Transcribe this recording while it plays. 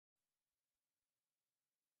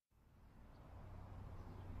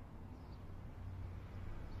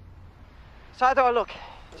So how do I look?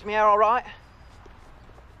 Is my hair all right?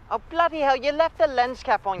 Oh, bloody hell, you left the lens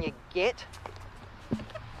cap on, you git.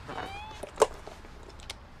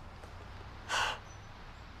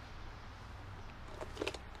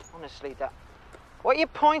 Honestly, that... What are you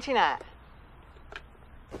pointing at?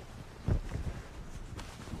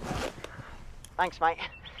 Thanks, mate.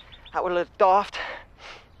 That was a little daft.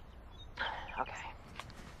 Okay.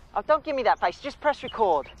 Oh, don't give me that face. Just press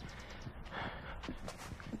record.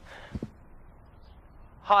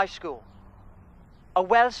 High school. A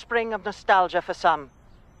wellspring of nostalgia for some.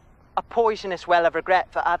 A poisonous well of regret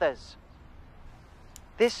for others.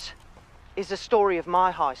 This is the story of my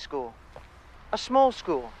high school. A small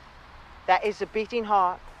school that is the beating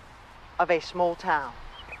heart of a small town.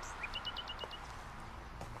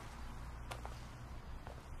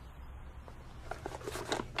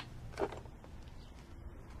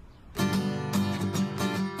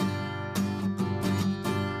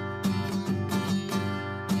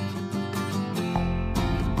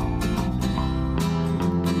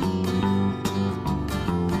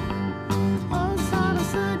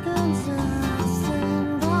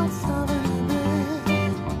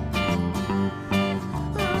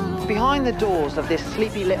 Behind the doors of this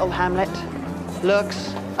sleepy little hamlet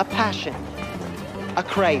lurks a passion, a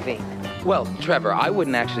craving. Well, Trevor, I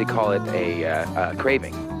wouldn't actually call it a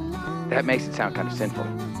craving. That makes it sound kind of sinful.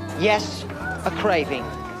 Yes, a craving.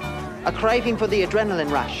 A craving for the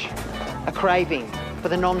adrenaline rush. A craving for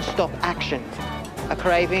the non-stop action. A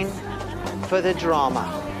craving for the drama.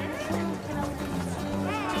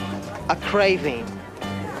 A craving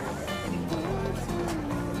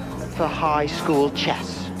for high school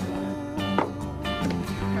chess.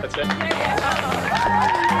 That's it.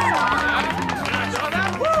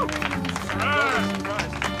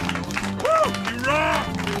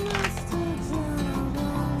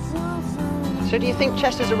 So do you think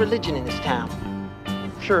chess is a religion in this town?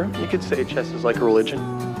 Sure, you could say chess is like a religion.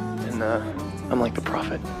 And I'm like the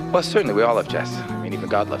prophet. Well, certainly we all love chess. I mean, even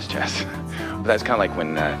God loves chess. But that's kind of like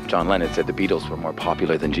when John Lennon said the Beatles were more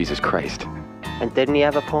popular than Jesus Christ. And didn't he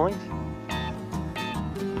have a point?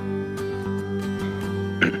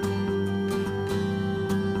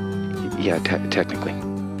 Yeah, technically.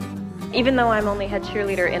 Even though I'm only head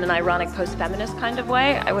cheerleader in an ironic post-feminist kind of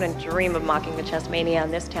way, I wouldn't dream of mocking the chess mania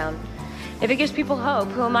in this town. If it gives people hope,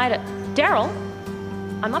 who am I to... Daryl,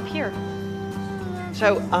 I'm up here.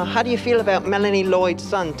 So, how do you feel about Melanie Lloyd's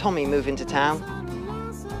son, Tommy, moving to town?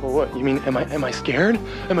 Well, what? You mean, am I scared?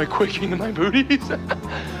 Am I quaking in my booties?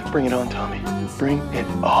 Bring it on, Tommy. Bring it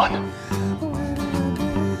on.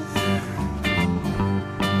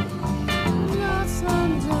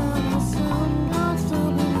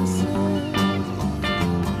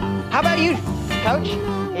 How about you, Coach?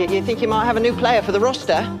 You think you might have a new player for the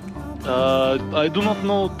roster? I do not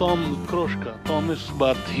know Tom Kroshka, Thomas,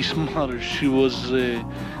 but his mother, she was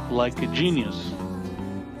like a genius.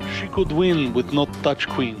 She could win with not touch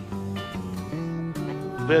queen.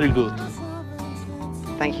 Very good.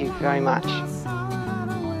 Thank you very much.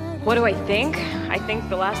 What do I think? I think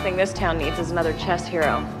the last thing this town needs is another chess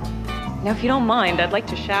hero. Now, if you don't mind, I'd like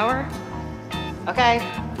to shower. Okay,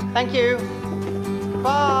 thank you.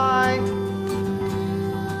 Bye.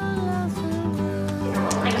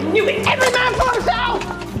 I knew it! Every man for himself!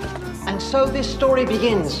 And so this story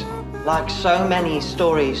begins, like so many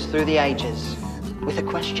stories through the ages, with a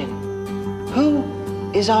question. Who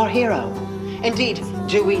is our hero? Indeed,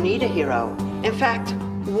 do we need a hero? In fact,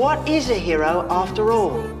 what is a hero after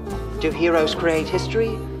all? Do heroes create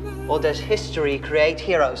history, or does history create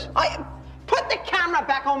heroes? Put the camera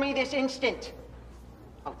back on me this instant!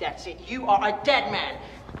 Oh, that's it. You are a dead man.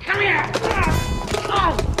 Come here!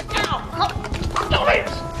 Oh! Ow! Stop it!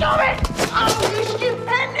 Stop it! Oh, you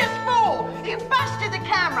stupendous fool! You busted the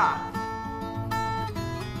camera!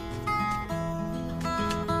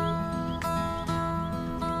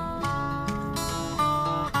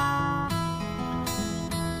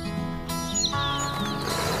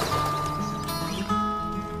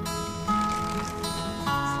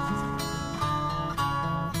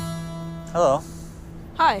 Hello.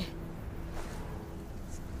 Hi.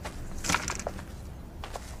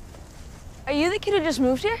 Are you the kid who just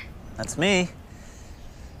moved here? That's me.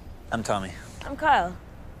 I'm Tommy. I'm Kyle.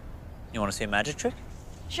 You want to see a magic trick?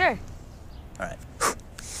 Sure. All right.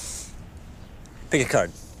 Pick a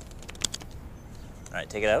card. All right,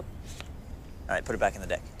 take it out. All right, put it back in the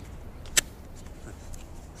deck.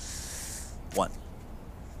 1,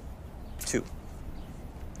 2,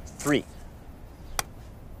 3.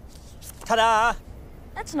 Ta-da!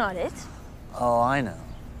 That's not it. Oh, I know.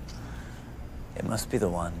 It must be the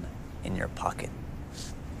one in your pocket.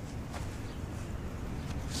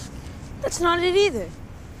 That's not it either.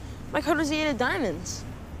 My card was 8 of diamonds.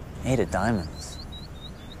 8 of diamonds.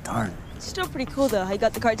 Darn. It's still pretty cool, though. I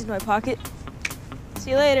got the cards in my pocket.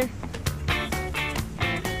 See you later.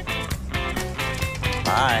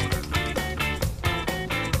 Bye.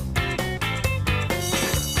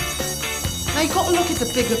 Now, you've got to look at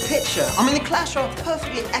the bigger picture. I mean, the Clash are a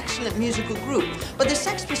perfectly excellent musical group, but the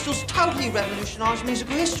Sex Pistols totally revolutionised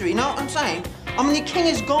musical history, you know what I'm saying? I mean, the king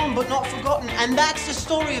is gone but not forgotten, and that's the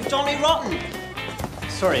story of Johnny Rotten.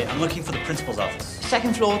 Sorry, I'm looking for the principal's office.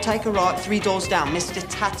 Second floor, take a right, 3 doors down, Mr.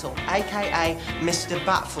 Tattle, a.k.a. Mr.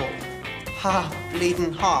 Batful. Ha,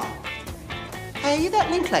 bleeding ha. Hey, are you that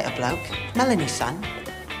Linklater bloke? Melanie's son?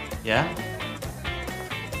 Yeah?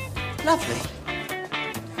 Lovely.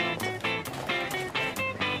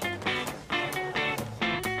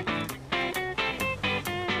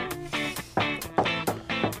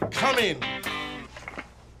 Come in.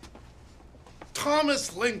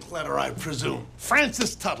 Thomas Linklater, I presume.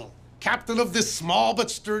 Francis Tuttle, captain of this small but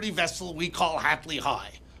sturdy vessel we call Hatley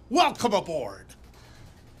High. Welcome aboard.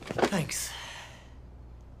 Thanks.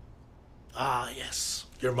 Ah, yes,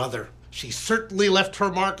 your mother. She certainly left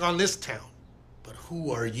her mark on this town. But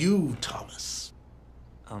who are you, Thomas?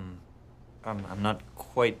 I'm not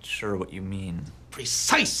quite sure what you mean.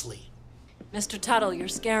 Precisely. Mr. Tuttle, you're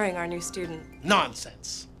scaring our new student.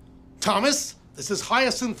 Nonsense. Thomas, this is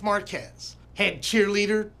Hyacinth Marquez, head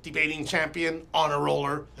cheerleader, debating champion, honor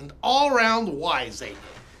roller, and all-round wiseacre.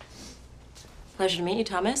 Pleasure to meet you,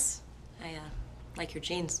 Thomas. I like your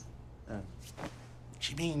jeans.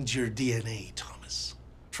 She means your DNA, Thomas.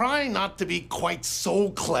 Try not to be quite so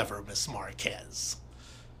clever, Miss Marquez.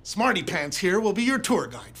 Smarty Pants here will be your tour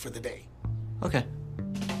guide for the day. Okay.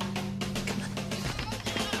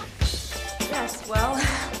 Yes, well,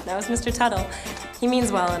 that was Mr. Tuttle. He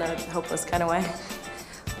means well in a hopeless kind of way.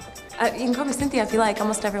 You can call me Cynthia if you like.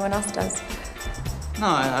 Almost everyone else does. No,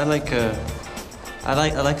 I like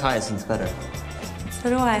Hyacinth better. So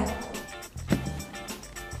do I.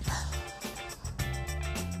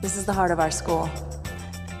 This is the heart of our school.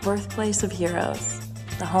 Birthplace of heroes.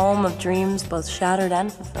 The home of dreams both shattered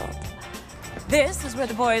and fulfilled. This is where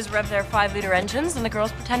the boys rev their 5-liter engines and the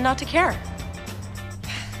girls pretend not to care.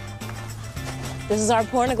 This is our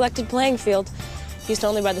poor, neglected playing field, used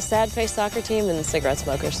only by the sad-faced soccer team and cigarette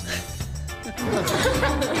smokers.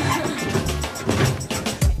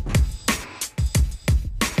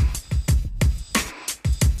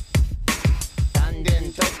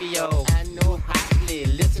 London, Tokyo, and New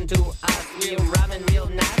Hatley. Listen to us, we're rhyming real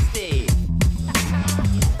nasty.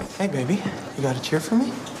 Hey, baby, you got a cheer for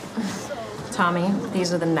me? Tommy,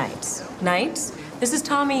 these are the knights. Knights? This is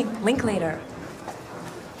Tommy Linklater.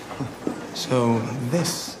 So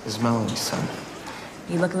this is Melanie's son.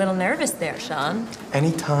 You look a little nervous there, Sean.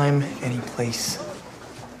 Anytime, any place.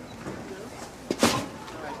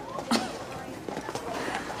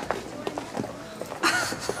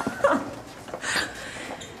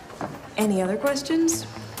 Any other questions?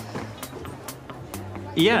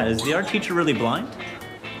 Yeah, is the art teacher really blind?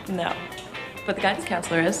 No. But the guidance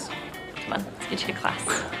counselor is. Come on, let's get you to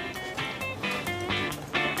class.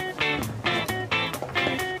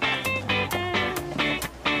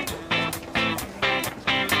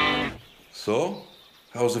 So,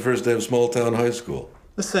 how was the first day of small town high school?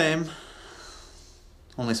 The same.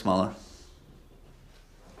 Only smaller.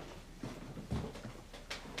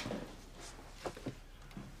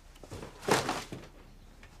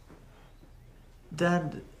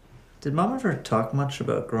 Dad, did Mom ever talk much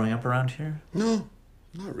about growing up around here? No,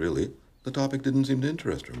 not really. The topic didn't seem to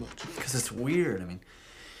interest her much. Because it's weird. I mean,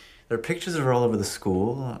 there are pictures of her all over the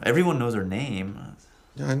school. Everyone knows her name.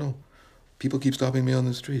 Yeah, I know. People keep stopping me on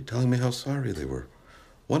the street, telling me how sorry they were.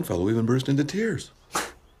 One fellow even burst into tears.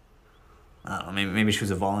 I don't know, maybe she was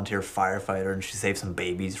a volunteer firefighter and she saved some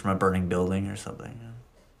babies from a burning building or something.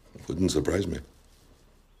 Wouldn't surprise me.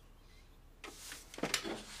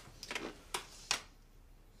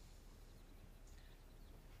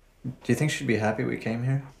 Do you think she'd be happy we came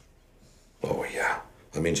here? Oh, yeah.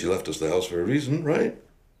 I mean, she left us the house for a reason, right?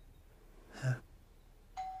 Yeah.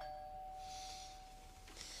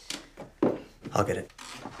 I'll get it.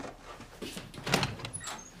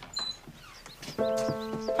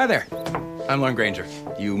 Hi there. I'm Lauren Granger.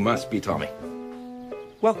 You must be Tommy.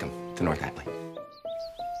 Welcome to North Hatley.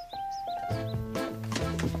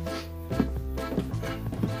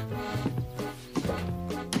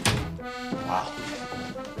 Wow.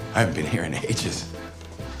 I haven't been here in ages.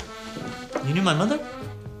 You knew my mother?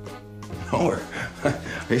 No,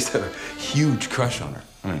 I used to have a huge crush on her.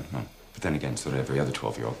 I mean, no. But then again, so did every other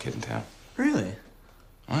 12-year-old kid in town. Really?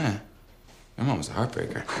 Oh, yeah. My mom was a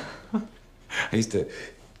heartbreaker. I used to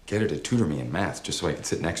get her to tutor me in math just so I could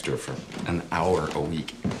sit next to her for an hour a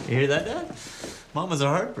week. You hear that, Dad? Mama's a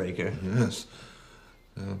heartbreaker. Yes.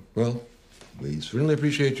 Well, we certainly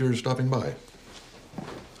appreciate your stopping by.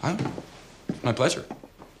 My pleasure.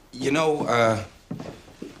 You know,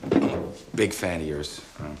 I'm a big fan of yours.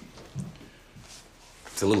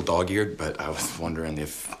 It's a little dog-eared, but I was wondering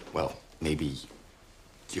if, well, maybe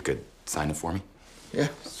you could sign it for me? Yeah,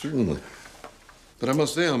 certainly. But I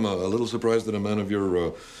must say, I'm a little surprised that a man of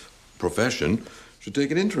your profession should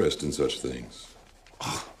take an interest in such things.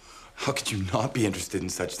 Oh, how could you not be interested in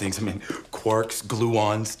such things? I mean, quarks,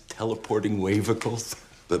 gluons, teleporting wavicles.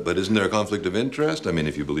 But isn't there a conflict of interest? I mean,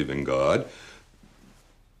 if you believe in God.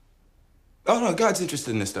 Oh, no, God's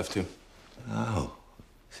interested in this stuff, too. Oh,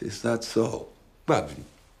 is that so? Well,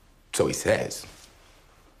 so he says.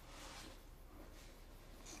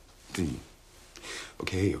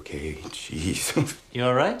 Okay, jeez. You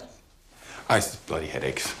all right? I just bloody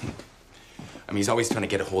headaches. I mean, he's always trying to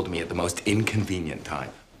get a hold of me at the most inconvenient time.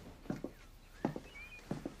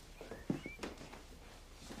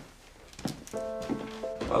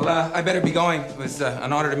 Well, I better be going. It was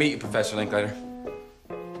an honor to meet you, Professor Linklater.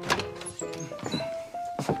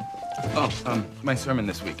 Oh, my sermon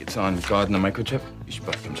this week, it's on God and the microchip. You should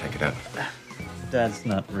both come check it out. Dad's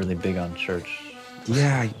not really big on church.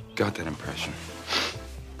 Yeah, I got that impression.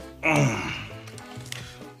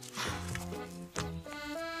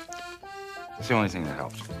 It's the only thing that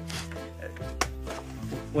helps.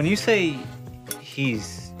 When you say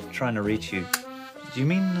he's trying to reach you, do you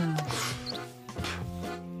mean...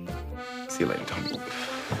 See you later, Tommy.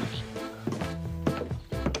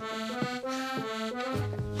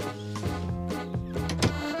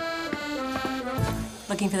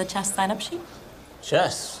 Looking for the chess sign-up sheet?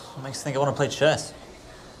 Chess? What makes you think I want to play chess?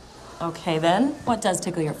 Okay, then. What does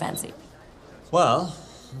tickle your fancy? Well,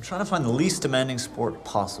 I'm trying to find the least demanding sport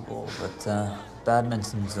possible, but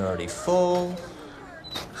badminton's already full.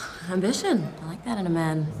 Ambition. I like that in a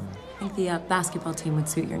man. I think the basketball team would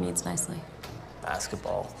suit your needs nicely.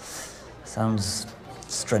 Basketball. Sounds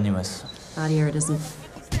strenuous. Not here, it isn't.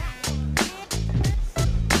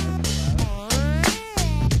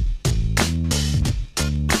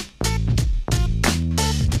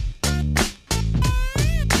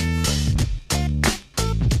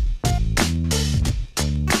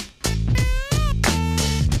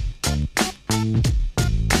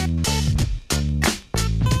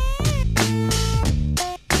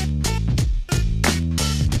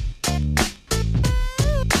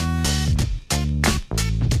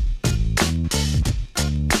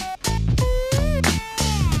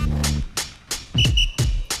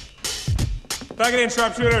 Back it in,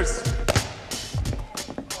 sharpshooters.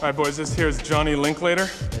 All right, boys, this here is Johnny Linklater.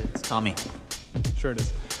 It's Tommy. Sure it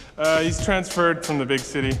is. He's transferred from the big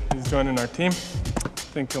city. He's joining our team.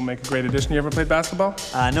 Think he'll make a great addition. You ever played basketball?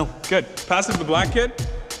 No. Good. Pass it to the black kid.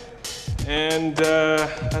 And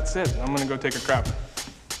that's it. I'm gonna go take a crap.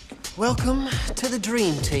 Welcome to the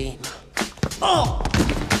dream team. Oh!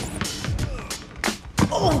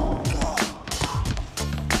 Oh!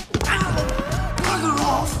 Bugger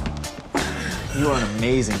off! You are an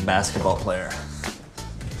amazing basketball player.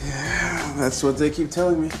 Yeah, that's what they keep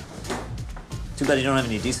telling me. Too bad you don't have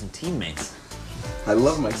any decent teammates. I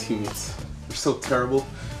love my teammates. They're so terrible.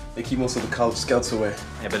 They keep most of the college scouts away.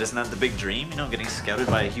 Yeah, but isn't that the big dream? You know, getting scouted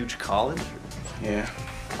by a huge college? Yeah.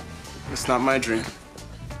 It's not my dream.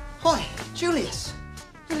 Hi, Julius.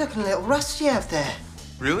 You're looking a little rusty out there.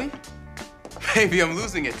 Really? Maybe I'm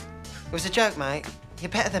losing it. It was a joke, mate. You're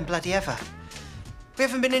better than bloody ever. We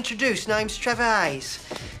haven't been introduced. Name's Trevor Hayes.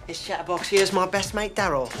 This chatterbox here's my best mate,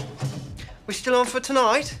 Daryl. We still on for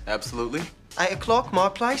tonight? Absolutely. 8 o'clock, my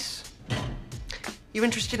place. You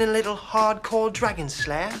interested in a little hardcore dragon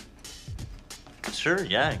slayer? Sure,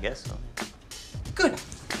 yeah, I guess so. Good.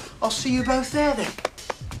 I'll see you both there then.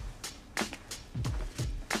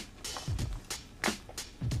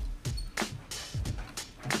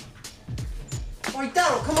 Oi,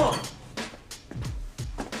 Daryl, come on.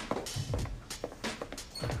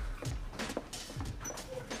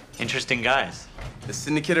 Interesting guys. The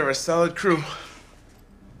Syndicate are a solid crew.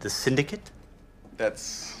 The Syndicate?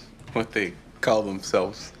 That's what they call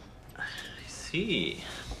themselves. I see.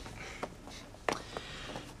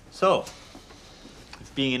 So,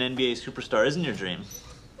 if being an NBA superstar isn't your dream,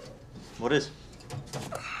 what is?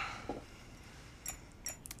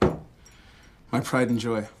 My pride and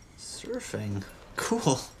joy. Surfing.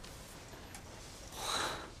 Cool.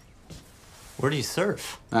 Where do you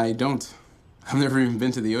surf? I don't. I've never even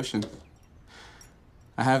been to the ocean.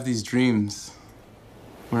 I have these dreams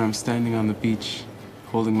where I'm standing on the beach,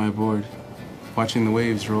 holding my board, watching the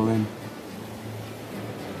waves roll in.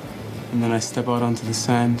 And then I step out onto the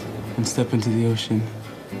sand and step into the ocean.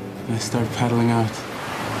 And I start paddling out.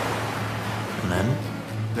 And then?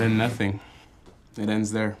 Then nothing. It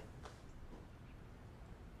ends there.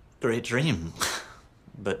 Great dream.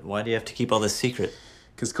 But why do you have to keep all this secret?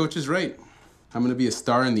 Because Coach is right. I'm gonna be a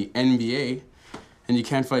star in the NBA, and you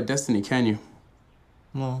can't fight destiny, can you?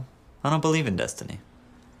 Well, I don't believe in destiny.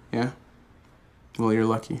 Yeah? Well, you're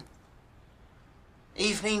lucky.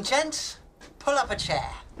 Evening, gents. Pull up a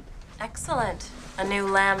chair. Excellent. A new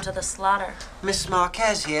lamb to the slaughter. Miss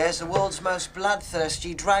Marquez here is the world's most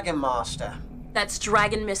bloodthirsty dragon master. That's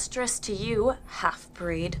dragon mistress to you,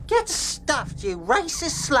 half-breed. Get stuffed, you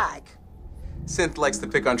racist slag. Synth likes to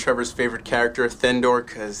pick on Trevor's favorite character, Thendor,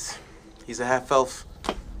 because he's a half-elf.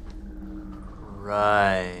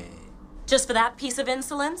 Right. Just for that piece of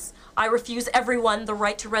insolence, I refuse everyone the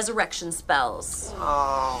right to resurrection spells.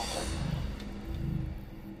 Oh.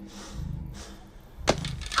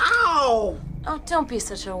 Ow! Oh, don't be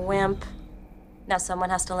such a wimp. Now someone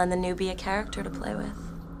has to lend the newbie a character to play with.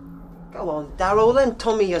 Go on, Daryl, lend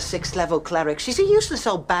Tommy your 6th level cleric. She's a useless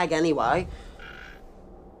old bag anyway.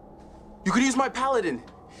 You could use my paladin.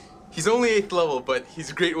 He's only 8th level, but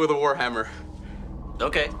he's great with a warhammer.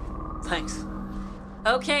 Okay, thanks.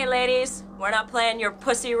 Okay, ladies, we're not playing your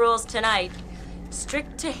pussy rules tonight.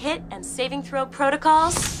 Strict to hit and saving throw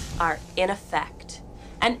protocols are in effect.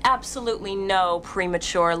 And absolutely no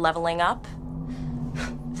premature leveling up.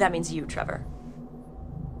 That means you, Trevor.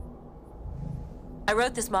 I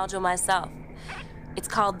wrote this module myself. It's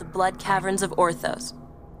called The Blood Caverns of Orthos.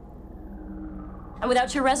 And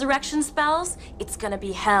without your resurrection spells, it's gonna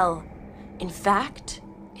be hell. In fact,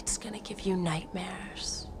 it's gonna give you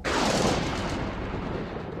nightmares.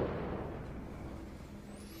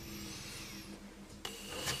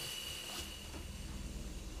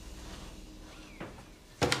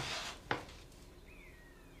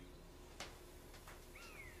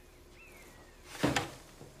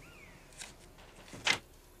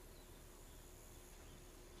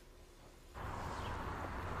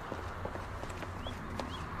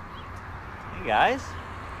 Hey guys,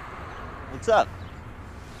 what's up?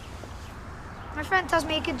 My friend tells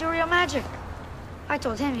me he can do real magic. I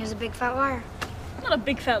told him he was a big fat liar. Not a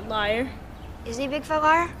big fat liar. Is he a big fat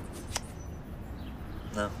liar?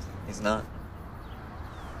 No, he's not.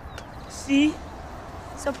 See?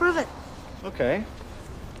 So prove it. Okay.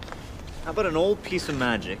 How about an old piece of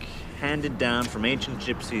magic handed down from ancient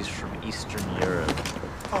gypsies from Eastern Europe?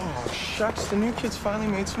 Oh, shucks, the new kids finally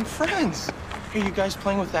made some friends. Are you guys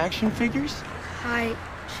playing with action figures? Hi,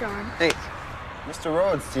 Sean. Hey, Mr.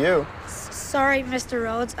 Rhodes, to you. Sorry, Mr.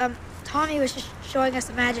 Rhodes. Tommy was just showing us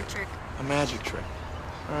a magic trick. A magic trick.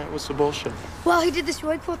 All right, what's the bullshit? Well, he did this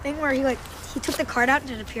really cool thing where he took the card out and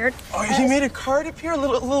it appeared. Oh, he made a card appear?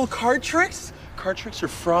 Little card tricks? Card tricks are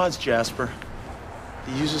frauds, Jasper.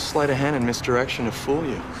 They use a sleight of hand and misdirection to fool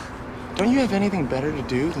you. Don't you have anything better to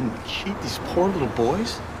do than cheat these poor little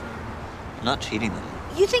boys? I'm not cheating them.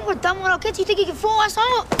 You think we're dumb little kids? You think you can fool us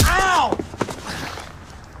all? Ow!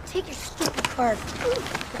 Take your stupid card.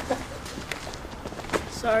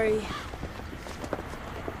 Sorry.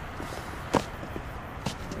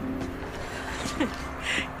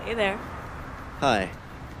 Hey there. Hi.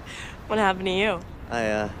 What happened to you?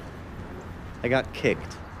 I got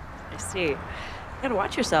kicked. I see. You gotta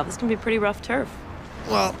watch yourself. This can be pretty rough turf.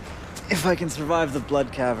 Well, if I can survive the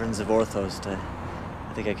blood caverns of Orthos,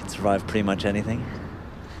 I think I can survive pretty much anything.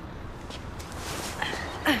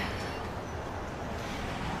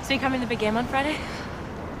 So you coming to the big game on Friday?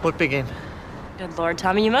 What big game? Good Lord,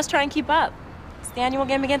 Tommy, you must try and keep up. It's the annual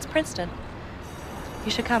game against Princeton.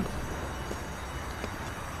 You should come.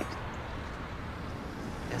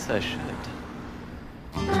 Yes, I should.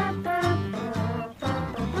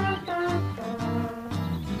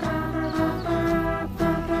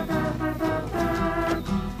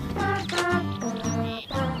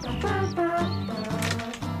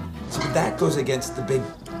 So that goes against the Big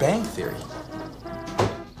Bang Theory.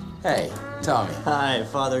 Hey, Tommy. Hi,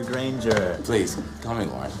 Father Granger. Please, call me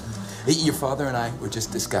Lauren. Your father and I were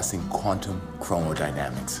just discussing quantum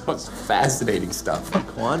chromodynamics. It's fascinating stuff.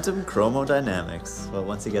 Quantum chromodynamics. Well,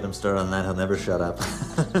 once you get him started on that, he'll never shut up.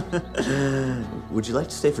 Would you like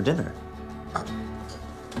to stay for dinner?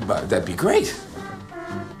 But that'd be great.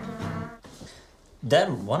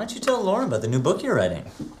 Dad, why don't you tell Lauren about the new book you're writing?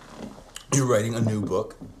 You're writing a new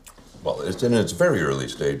book? Well, it's in its very early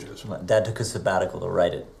stages. Dad took a sabbatical to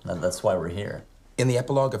write it. That's why we're here. In the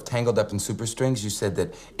epilogue of Tangled Up in Superstrings, you said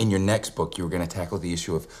that in your next book you were going to tackle the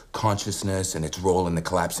issue of consciousness and its role in the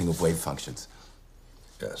collapsing of wave functions.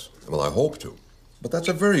 Yes. Well, I hope to. But that's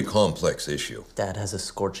a very complex issue. Dad has a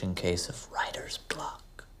scorching case of writer's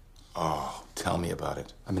block. Oh, tell me about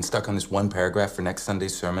it. I've been stuck on this one paragraph for next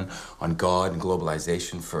Sunday's sermon on God and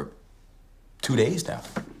globalization for 2 days now.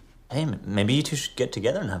 Hey, maybe you two should get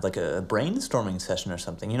together and have like a brainstorming session or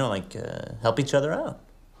something. You know, like help each other out.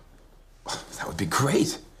 That would be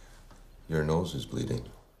great. Your nose is bleeding.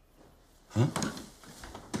 Huh?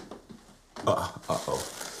 Uh-oh.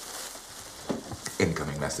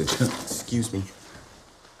 Incoming message. Excuse me.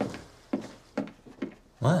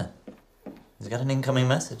 What? He's got an incoming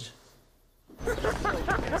message.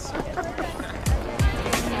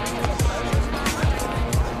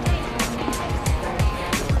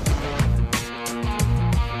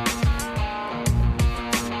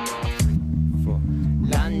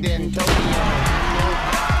 London, Tokyo,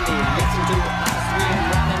 Hatley, listen to us, we're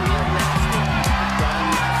running real nasty.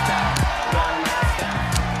 Grandmaster,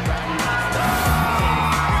 Grandmaster,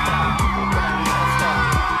 Grandmaster,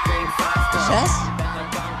 think faster. Chess?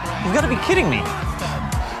 You've got to be kidding me.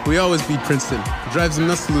 We always beat Princeton. It drives them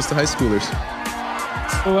nuts to lose to high schoolers.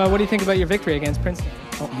 So what do you think about your victory against Princeton?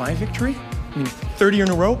 Oh, my victory? I mean, 30 year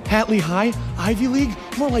in a row? Hatley High? Ivy League?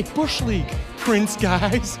 More like Bush League. Prince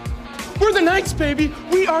guys. We're the Knights, baby.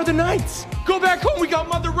 We are the Knights. Go back home. We got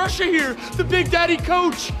Mother Russia here, the Big Daddy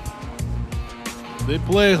coach. They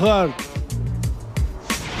play hard.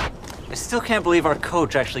 I still can't believe our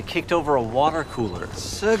coach actually kicked over a water cooler.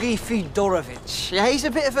 Sergei Fedorovich. Yeah, he's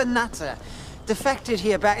a bit of a nutter. Defected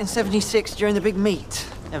here back in '76 during the big meet.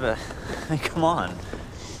 Yeah, but I mean, come on.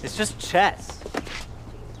 It's just chess.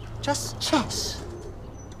 Just chess.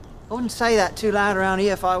 I wouldn't say that too loud around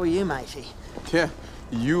here if I were you, matey. Yeah,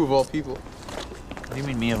 you of all people. What do you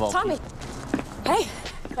mean, me of all Tommy. Hey,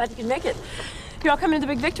 glad you could make it. You're all coming to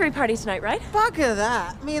the big victory party tonight, right? Bugger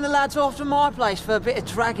that. Me and the lads are off to my place for a bit of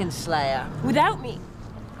Dragon Slayer. Without me?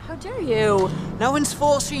 How dare you? No one's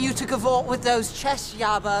forcing you to cavort with those chess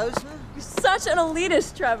yabos. You're such an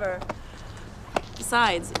elitist, Trevor.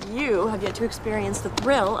 Besides, you have yet to experience the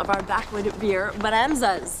thrill of our backwood beer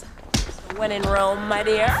bonanzas. So when in Rome, my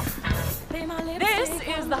dear. This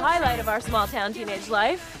is the highlight of our small town teenage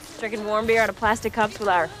life. Drinking warm beer out of plastic cups with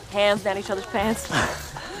our hands down each other's pants.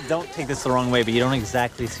 Don't take this the wrong way, but you don't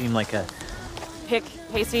exactly seem like a... Hick,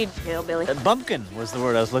 hayseed, hillbilly. A bumpkin was the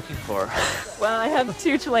word I was looking for. Well, I have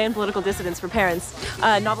 2 Chilean political dissidents for parents.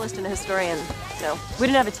 A novelist and a historian. So, we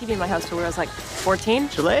didn't have a TV in my house till we was like 14.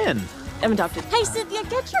 Chilean. I'm adopted. Hey, Cynthia,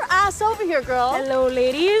 get your ass over here, girl. Hello,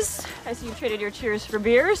 ladies. I see you've traded your cheers for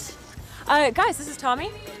beers. Guys, this is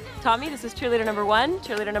Tommy. Tommy, this is cheerleader number 1,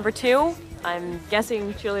 cheerleader number 2. I'm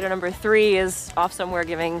guessing cheerleader number 3 is off somewhere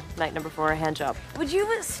giving night number 4 a hand job. Would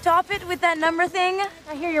you stop it with that number thing?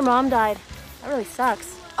 I hear your mom died. That really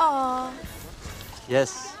sucks. Aw.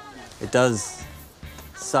 Yes, it does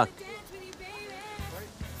suck.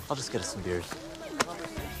 I'll just get us some beers.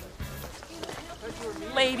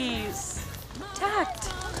 Ladies,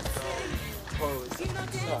 tact.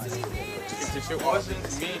 If it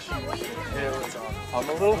wasn't me, I'm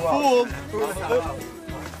a little fooled.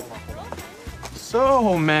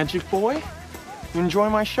 So, Magic Boy, you enjoy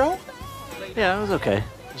my show? Yeah, it was okay.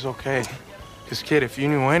 It was okay. Because, kid, if you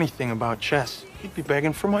knew anything about chess, you'd be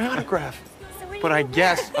begging for my autograph. But I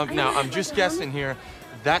guess, now, I'm just guessing here,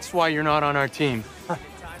 that's why you're not on our team.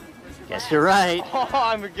 Guess you're right. Oh,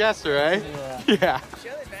 I'm a guesser, eh? Yeah.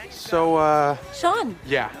 So, Sean.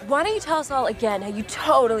 Yeah. Why don't you tell us all again how you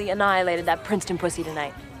totally annihilated that Princeton pussy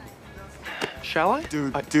tonight? Shall I?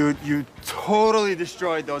 Dude, you totally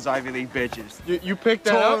destroyed those Ivy League bitches. You picked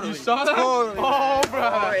that up? You saw that? Totally. Oh,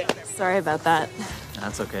 brother. Sorry about that.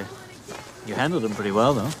 That's okay. You handled him pretty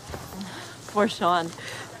well, though. Poor Sean.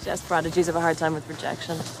 Chess prodigies have a hard time with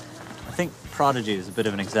rejection. I think prodigy is a bit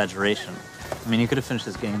of an exaggeration. I mean, you could have finished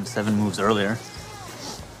this game 7 moves earlier.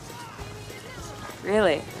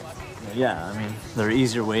 Really? Yeah, I mean, there are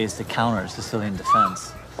easier ways to counter Sicilian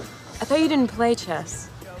defense. I thought you didn't play chess.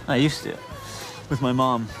 I used to. With my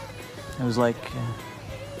mom. It was like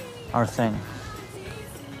our thing.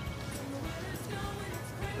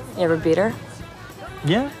 You ever beat her?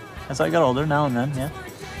 Yeah, as I got older, now and then, yeah.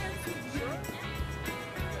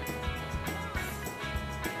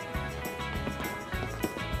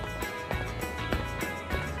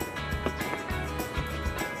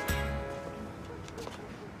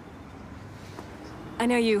 I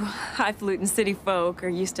know you highfalutin city folk are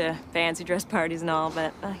used to fancy dress parties and all,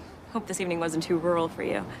 but I hope this evening wasn't too rural for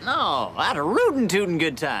you. No, I had a rootin' tootin'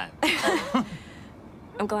 good time.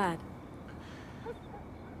 I'm glad.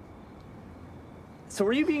 So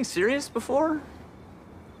were you being serious before?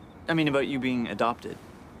 I mean, about you being adopted.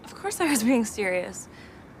 Of course I was being serious.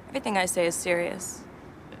 Everything I say is serious.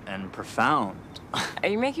 And profound. Are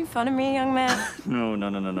you making fun of me, young man? No,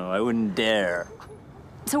 I wouldn't dare.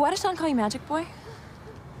 So why does Sean call you Magic Boy?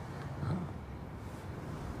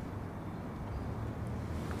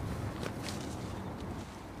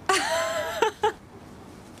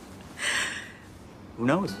 Who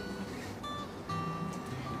knows?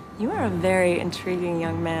 You are a very intriguing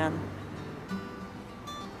young man.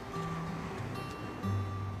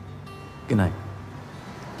 Good night.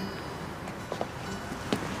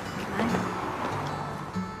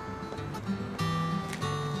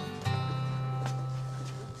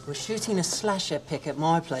 We're shooting a slasher pick at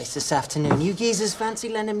my place this afternoon. You geezers fancy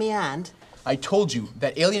lending me a hand? I told you,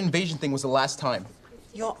 that alien invasion thing was the last time.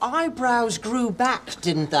 Your eyebrows grew back,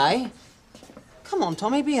 didn't they? Come on,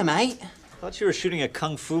 Tommy, be a mate. Thought you were shooting a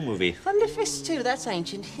kung fu movie. Thunder Fist 2, that's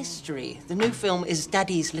ancient history. The new film is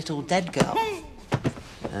Daddy's Little Dead Girl.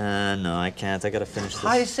 No, I can't. I gotta finish this.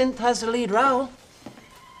 Hyacinth has the lead role.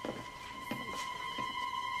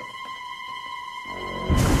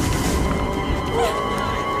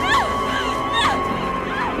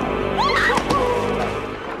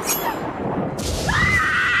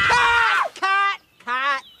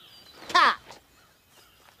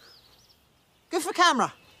 Good for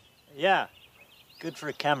camera. Yeah, good for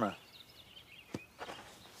a camera.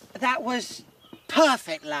 That was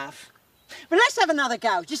perfect, love. But let's have another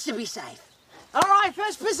go, just to be safe. All right,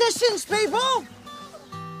 first positions, people.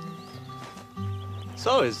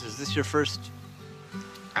 So, is this your first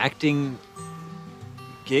acting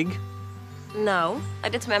gig? No, I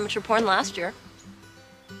did some amateur porn last year.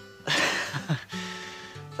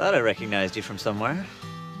 Thought I recognized you from somewhere.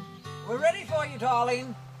 We're ready for you,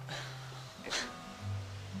 darling.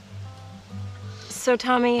 So,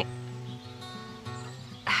 Tommy,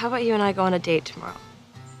 how about you and I go on a date tomorrow?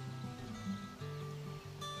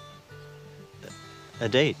 A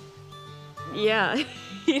date? Yeah,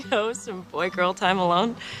 you know, some boy-girl time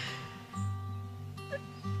alone.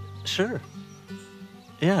 Sure.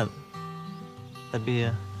 Yeah. That'd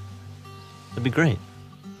be great.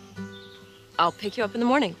 I'll pick you up in the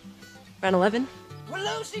morning, around 11. We're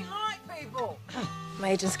losing light, people. My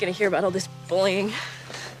agent's gonna hear about all this bullying.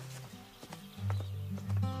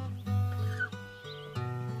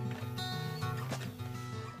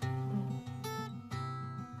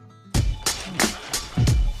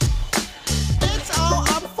 It's all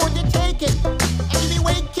up for the taking, and be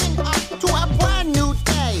waking up to a brand new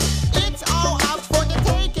day. It's all up for the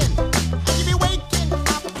taking, and be waking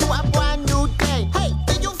up to a brand new day. Hey,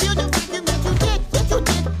 did you feel the feeling that you did? That you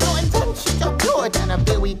did? No intentions are pure than a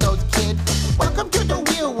Billy Goat Kid. Welcome to the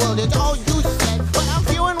real world, it's all you said. But I'm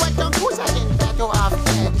feeling like Tom Cruise, I didn't better off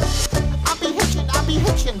dead. I'll be hitching, I'll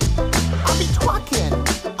be twerking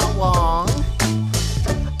along.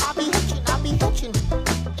 I'll be hitching.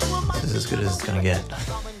 This is as good as it's gonna get.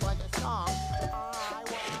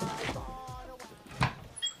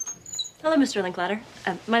 Hello, Mr. Linklater.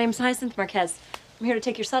 My name's Hyacinth Marquez. I'm here to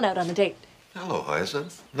take your son out on a date. Hello,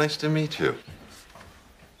 Hyacinth. Nice to meet you.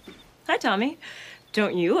 Hi, Tommy.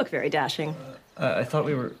 Don't you look very dashing? I thought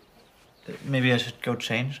we were... Maybe I should go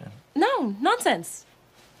change? No, nonsense.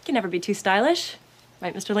 You can never be too stylish.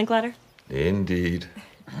 Right, Mr. Linklater? Indeed.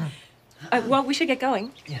 Well, we should get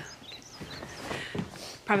going. Yeah.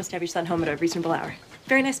 Promise to have your son home at a reasonable hour.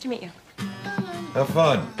 Very nice to meet you. Have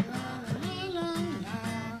fun.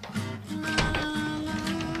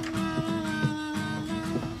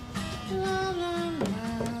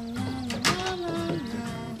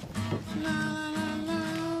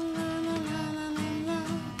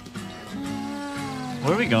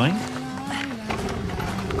 Where are we going?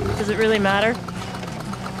 Does it really matter?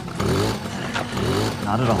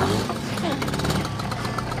 Not at all.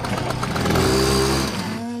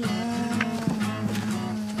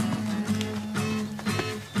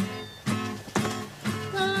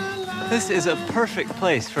 This is a perfect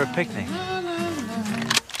place for a picnic.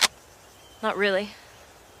 Not really.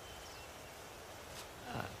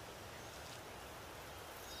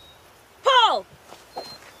 Paul!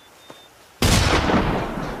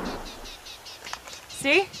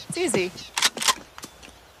 See? It's easy.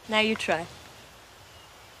 Now you try.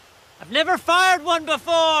 I've never fired one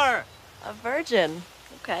before! A virgin.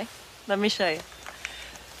 Okay, let me show you.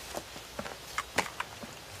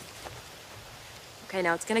 Okay,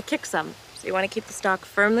 now it's gonna kick some. So you want to keep the stock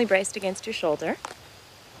firmly braced against your shoulder.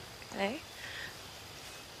 Okay.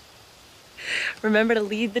 Remember to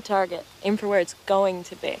lead the target. Aim for where it's going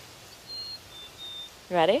to be.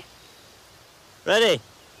 Ready? Ready.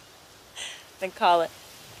 Then call it.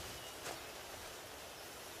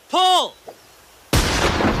 Pull!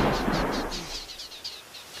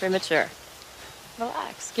 Premature.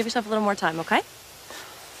 Relax. Give yourself a little more time, okay?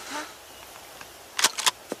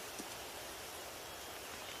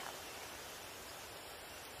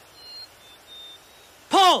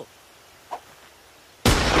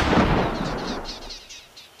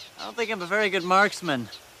 think I'm a very good marksman.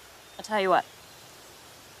 I'll tell you what.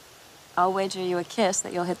 I'll wager you a kiss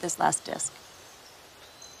that you'll hit this last disc.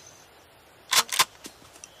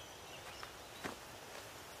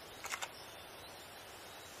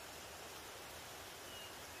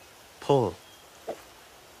 Pull.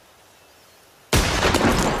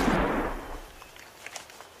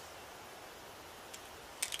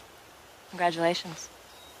 Congratulations.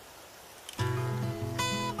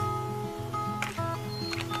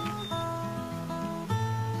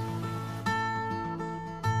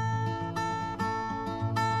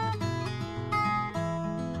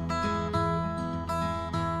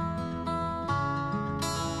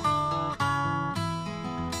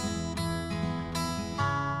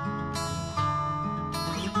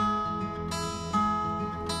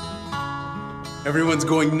 Everyone's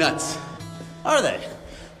going nuts. Are they?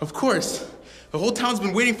 Of course. The whole town's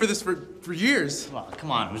been waiting for this for years. Well,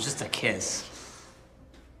 come on, it was just a kiss.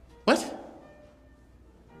 What?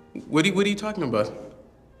 What are you talking about?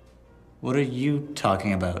 What are you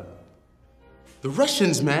talking about? The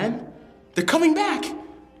Russians, man. They're coming back.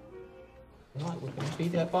 Right, we're going to be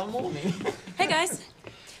there by morning. Hey, guys.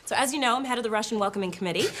 So as you know, I'm head of the Russian Welcoming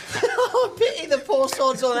Committee. Oh, pity the poor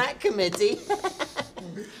sods on that committee.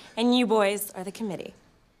 And you boys are the committee.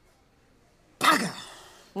 Bugger!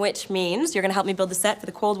 Which means you're gonna help me build the set for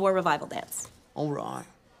the Cold War revival dance. All right.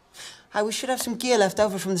 Hey, we should have some gear left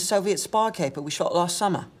over from the Soviet spy caper we shot last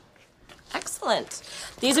summer. Excellent.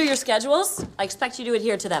 These are your schedules. I expect you to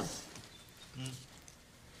adhere to them.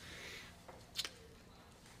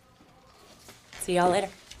 See y'all later.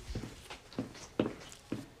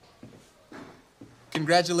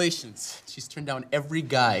 Congratulations. She's turned down every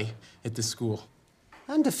guy at the school.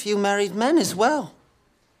 And a few married men as well.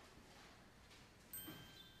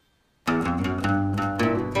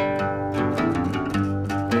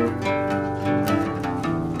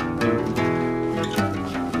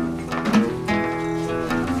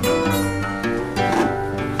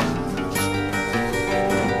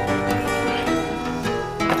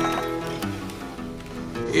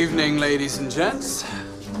 Evening, ladies and gents.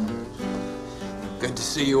 Good to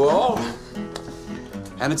see you all.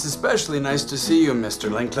 And it's especially nice to see you, Mr.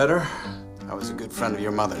 Linkletter. I was a good friend of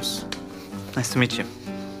your mother's. Nice to meet you.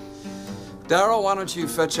 Darryl, why don't you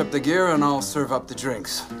fetch up the gear and I'll serve up the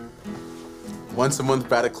drinks. Once a month,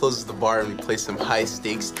 Braddock closes the bar and we play some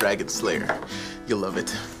high-stakes Dragon Slayer. You'll love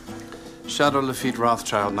it. Chateau Lafitte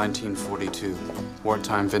Rothschild, 1942.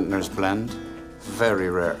 Wartime vintner's blend.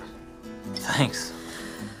 Very rare. Thanks.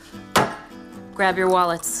 Grab your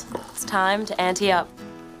wallets. It's time to ante up.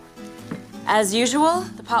 As usual,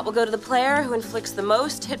 the pot will go to the player who inflicts the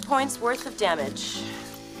most hit points worth of damage.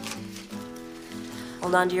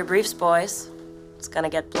 Hold on to your briefs, boys. It's gonna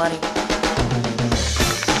get bloody.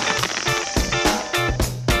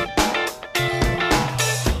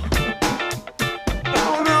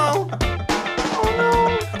 Oh no! Oh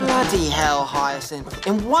no! Bloody hell, Hyacinth.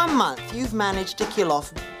 In 1 month, you've managed to kill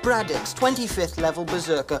off Braddock's 25th level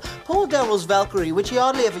berserker, Paul Darrell's Valkyrie, which he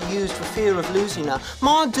hardly ever used for fear of losing her,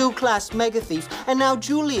 my dual-class mega thief, and now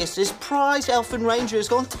Julius's prize elfin ranger has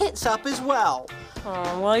gone tits up as well.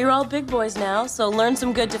 Oh, well, you're all big boys now, so learn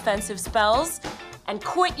some good defensive spells and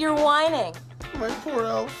quit your whining. My poor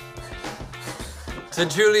elf. To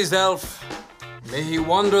Julie's elf, may he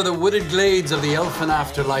wander the wooded glades of the elfin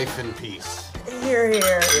afterlife in peace. Here,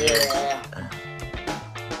 here. Yeah.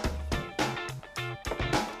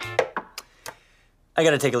 I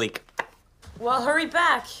gotta take a leak. Well, hurry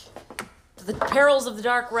back. The perils of the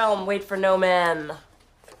Dark Realm wait for no man.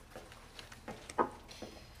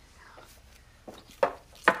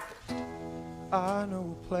 I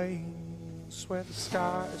know a place where the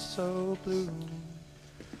sky is so blue.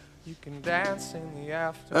 You can dance in the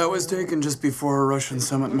afternoon. That was taken just before a Russian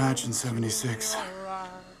summit match in '76.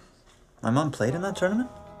 My mom played in that tournament?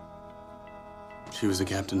 She was the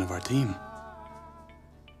captain of our team.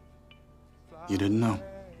 You didn't know?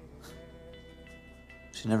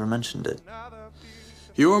 She never mentioned it.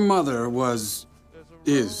 Your mother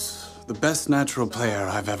is the best natural player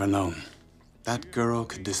I've ever known. That girl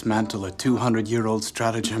could dismantle a 200-year-old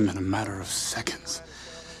stratagem in a matter of seconds.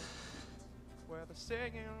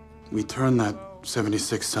 We turned that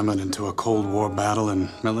 '76 summit into a Cold War battle, and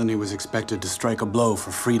Melanie was expected to strike a blow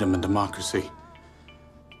for freedom and democracy.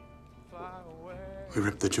 We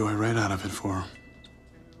ripped the joy right out of it for her.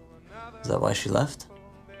 Is that why she left?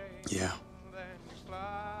 Yeah.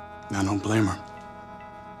 I don't blame her.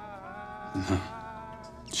 No.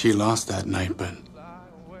 She lost that night, but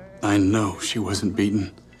I know she wasn't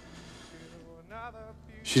beaten.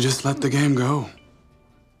 She just let the game go.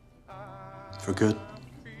 For good.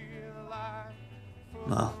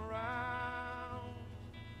 Well,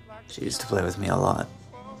 She used to play with me a lot.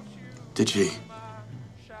 Did she?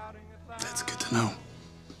 That's good to know.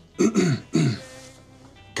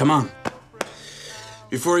 Come on.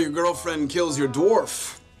 Before your girlfriend kills your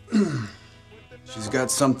dwarf. She's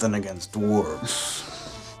got something against dwarves.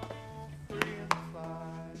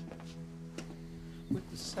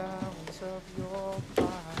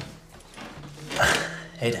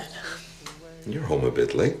 Hey, Dad. You're home a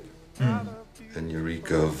bit late. And you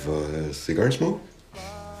reek of cigar smoke?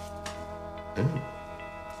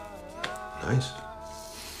 Nice.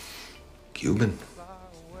 Cuban.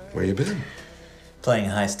 Where you been? Playing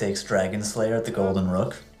high-stakes Dragon Slayer at the Golden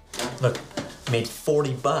Rook. Look, made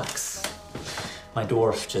 $40. My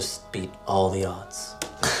dwarf just beat all the odds.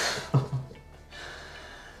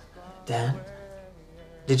 Dad,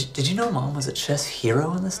 did you know Mom was a chess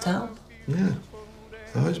hero in this town? Yeah.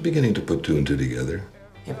 I was beginning to put two and two together.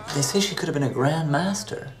 Yeah, but they say she could have been a grand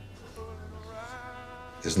master.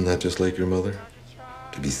 Isn't that just like your mother?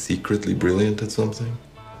 To be secretly brilliant at something?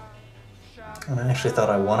 And I actually thought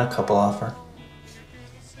I won a couple off her.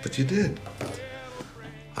 But you did.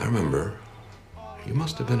 I remember. You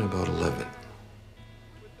must have been about 11.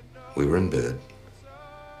 We were in bed,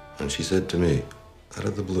 and she said to me, out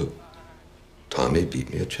of the blue, "Tommy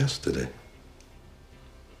beat me at chess today."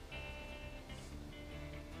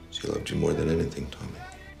 She loved you more than anything, Tommy.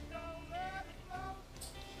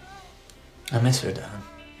 I miss her, Dad.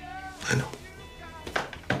 I know.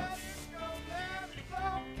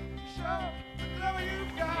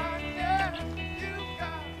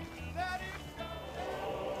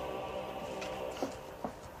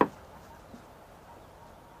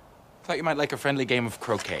 Thought you might like a friendly game of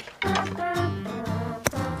croquet.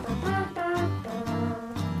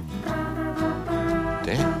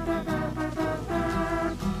 Damn.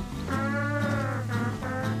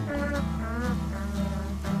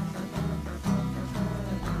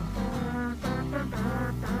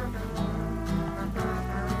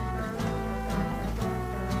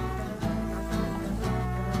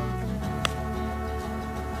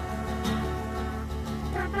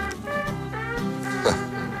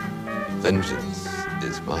 Vengeance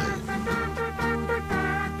is mine.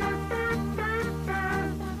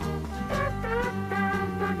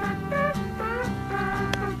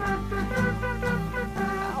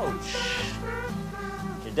 Ouch.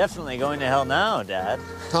 You're definitely going to hell now, Dad.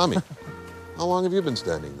 Tommy, how long have you been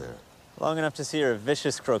standing there? Long enough to see you're a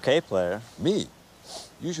vicious croquet player. Me?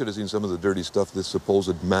 You should have seen some of the dirty stuff this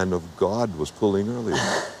supposed man of God was pulling earlier.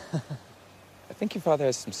 I think your father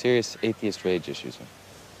has some serious atheist rage issues.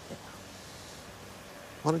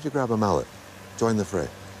 Why don't you grab a mallet? Join the fray.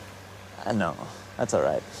 No, that's all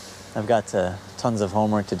right. I've got tons of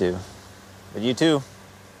homework to do. But you too.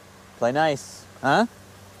 Play nice, huh?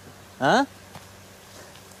 Huh?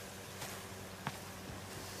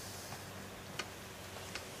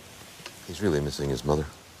 He's really missing his mother.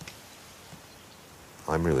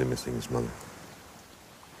 I'm really missing his mother.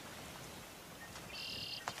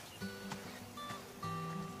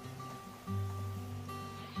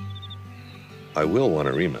 I will want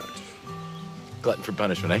a rematch. Glutton for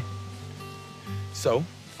punishment, eh? So,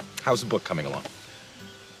 how's the book coming along?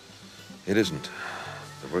 It isn't.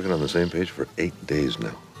 They're working on the same page for 8 days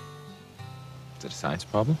now. Is it a science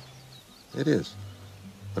problem? It is.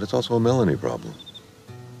 But it's also a Melanie problem.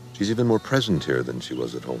 She's even more present here than she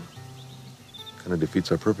was at home. Kind of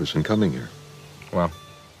defeats our purpose in coming here. Well,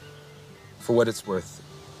 for what it's worth,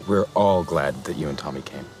 we're all glad that you and Tommy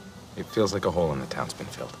came. It feels like a hole in the town's been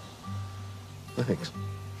filled. Thanks.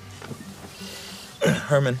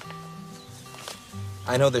 Herman,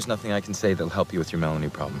 I know there's nothing I can say that'll help you with your Melanie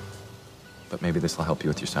problem, but maybe this will help you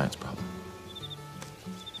with your science problem.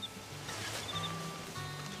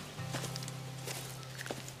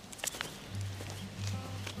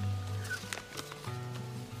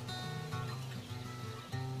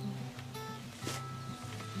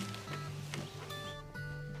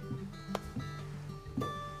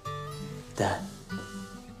 Dad.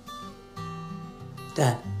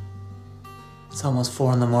 Dad. It's almost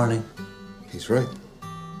 4 in the morning. He's right.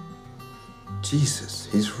 Jesus,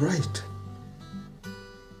 he's right.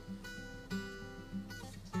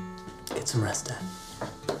 Get some rest, Dad.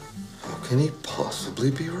 How can he possibly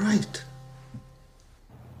be right?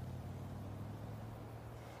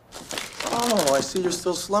 Oh, I see you're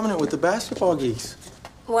still slumming it with the basketball geeks.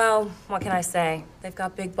 Well, what can I say? They've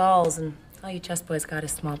got big balls, and all you chess boys got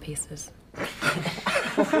is small pieces.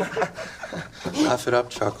 Laugh it up,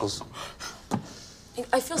 Chuckles.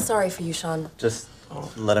 I feel sorry for you, Sean. Just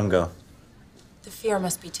let him go. The fear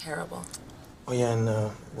must be terrible. Oh, yeah,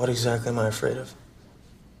 and what exactly am I afraid of?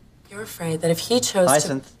 You're afraid that if he chose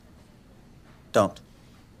Hyacinth. Don't.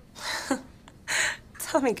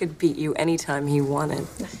 Tommy could beat you anytime he wanted.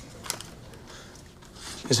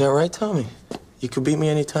 Is that right, Tommy? You could beat me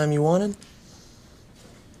anytime you wanted?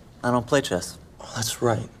 I don't play chess. Oh, that's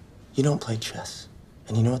right. You don't play chess.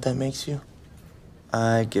 And you know what that makes you?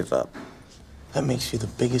 I give up. That makes you the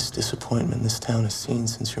biggest disappointment this town has seen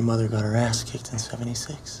since your mother got her ass kicked in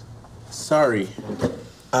 '76. Sorry.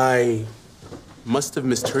 I must have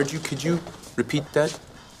misheard you. Could you repeat that?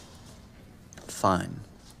 Fine.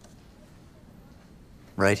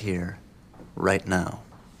 Right here, right now.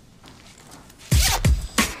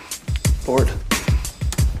 Bored.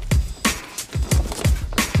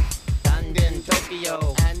 London,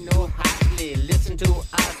 Tokyo, and no Hatley. Listen to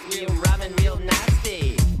us, we're rhyming real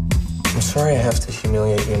nasty. I'm sorry I have to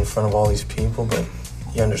humiliate you in front of all these people, but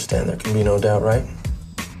you understand there can be no doubt, right?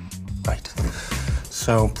 Right.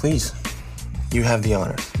 So, please, you have the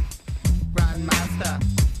honors. Grandmaster,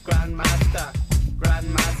 Grandmaster,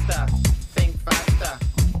 Grandmaster, think faster.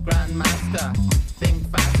 Grandmaster, think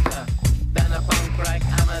faster than a punk rock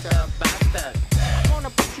amateur bastard. I wanna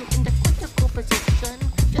put you in the critical position.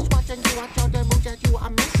 Just watching you watch all the moves that you are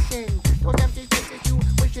missing. Those empty faces you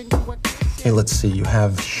wishing you were kissing. Hey, let's see. You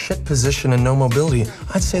have shit position and no mobility.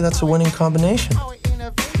 I'd say that's a winning combination. Our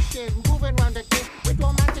innovation, moving around the game with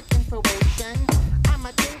romantic inspiration. I'm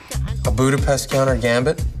a thinker and A Budapest counter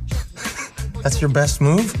gambit? That's your best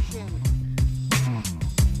move?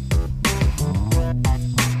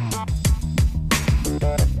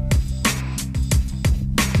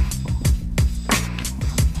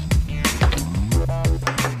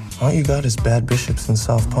 All you got is bad bishops and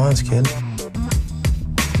soft pawns, kid.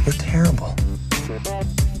 You're terrible.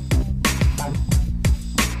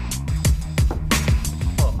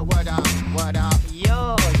 What up,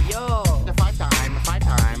 yo, yo. The five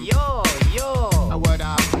time, yo, yo. What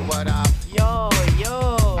up, yo,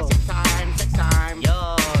 yo. Six time,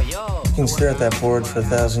 yo, yo. You can stare at that board for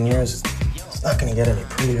 1,000 years. It's not gonna get any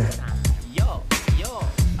prettier. Yo, yo.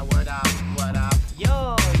 What up,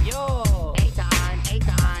 yo, yo. Eight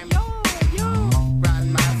time, yo, yo.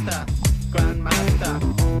 Grandmaster, Grandmaster,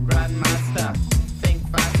 Grandmaster. Think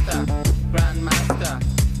faster, Grandmaster.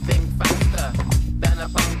 Think faster than a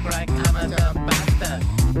punk rock amateur bastard.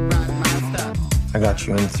 Grandmaster. I got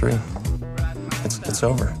you in 3. It's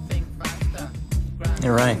over.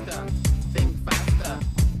 You're right.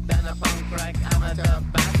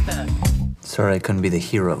 Sorry I couldn't be the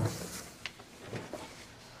hero.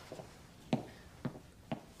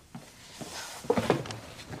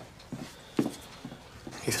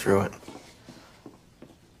 He threw it.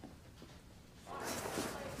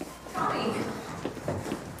 Tommy.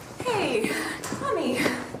 Hey, Tommy.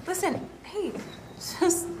 Listen. Hey,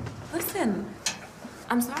 just listen.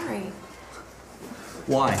 I'm sorry.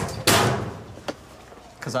 Why?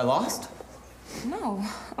 Because I lost? No,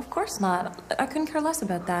 of course not. I couldn't care less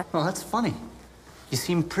about that. Well, that's funny. You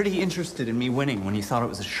seemed pretty interested in me winning when you thought it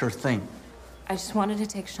was a sure thing. I just wanted to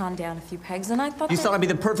take Sean down a few pegs, and I thought You thought I'd be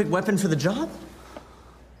the perfect weapon for the job?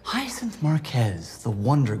 Hyacinth Marquez, the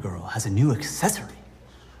Wonder Girl, has a new accessory.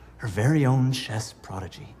 Her very own chess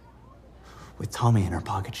prodigy. With Tommy in her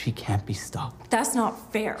pocket, she can't be stopped. That's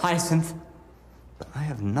not fair. Hyacinth, but I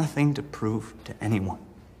have nothing to prove to anyone.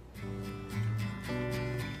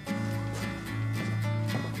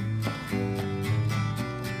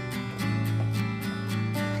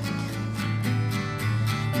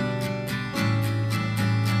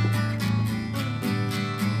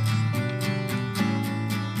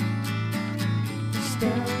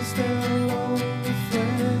 Stand still lonely,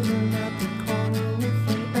 flailing at the corner with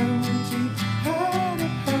an empty head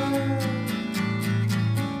ahead.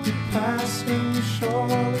 You pass him,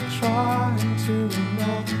 surely trying to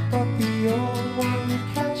ignore, but the old one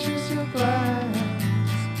catches your glance.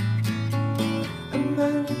 And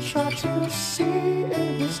then you try to see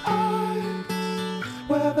in his eyes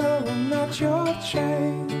whether or not you're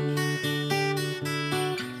changed.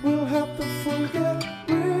 Will help the fool get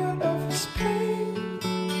rid of his pain.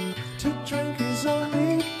 To drink his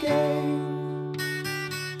only gain.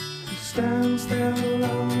 He stands there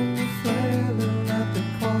alone, flailing at the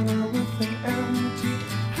corner with an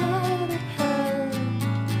empty-handed hand.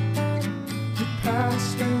 You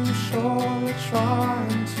pass him, surely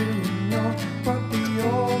trying to ignore, but the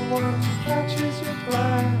old one catches your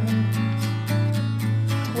glance.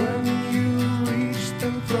 When you reach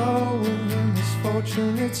them, throwing in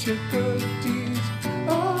misfortune, it's your good deeds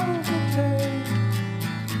of the day.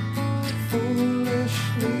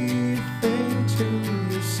 Foolishly think to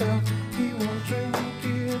yourself, he won't drink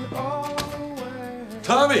it all away.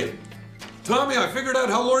 Tommy! Tommy, I figured out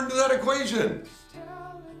how Lauren did that equation.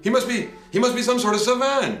 He must be some sort of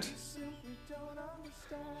savant.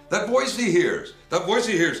 That voice he hears. That voice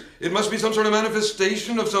he hears. It must be some sort of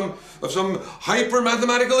manifestation of some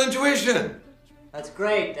hyper-mathematical intuition. That's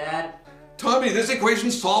great, Dad. Tommy, this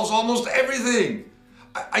equation solves almost everything.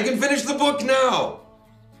 I can finish the book now.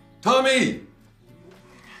 Tommy!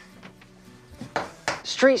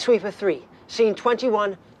 Street Sweeper 3, scene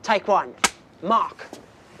 21, take 1. Mark.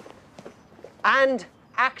 And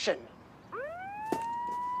action.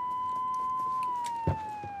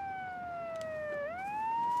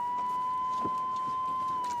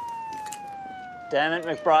 Damn it,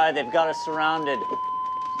 McBride, they've got us surrounded.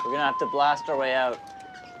 We're gonna have to blast our way out.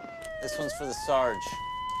 This one's for the Sarge.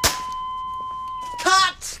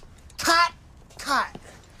 Cut! Cut! Cut!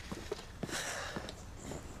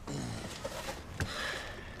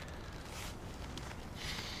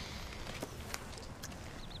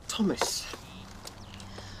 Thomas,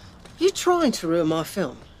 you're trying to ruin my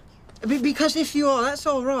film. Because if you are, that's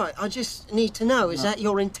all right. I just need to know, is that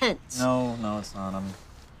your intent? No, it's not. I'm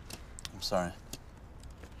sorry.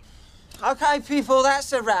 Okay, people,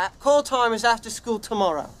 that's a wrap. Call time is after school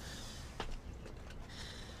tomorrow.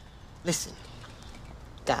 Listen,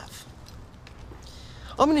 Dav,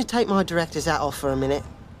 I'm going to take my director's hat off for a minute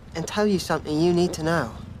and tell you something you need to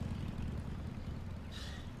know.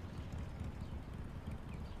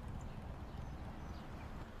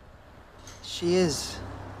 She is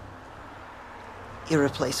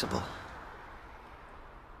irreplaceable.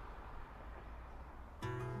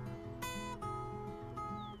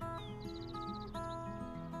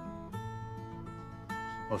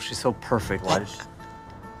 Well, if she's so perfect, why does she...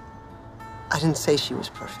 I didn't say she was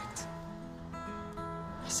perfect.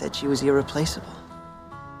 I said she was irreplaceable.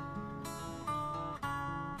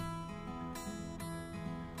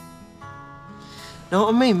 Know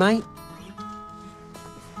what I mean, mate?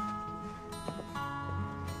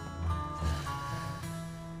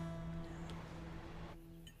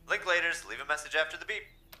 Linklaters, leave a message after the beep.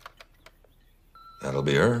 That'll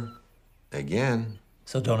be her. Again.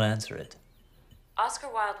 So don't answer it. Oscar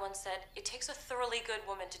Wilde once said, "It takes a thoroughly good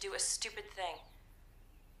woman to do a stupid thing."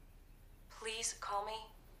 Please call me.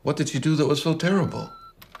 What did she do that was so terrible?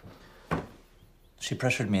 She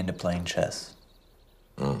pressured me into playing chess.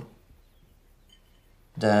 Oh.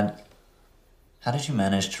 Dad, how did you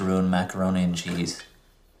manage to ruin macaroni and cheese?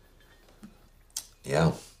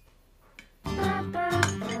 Yeah.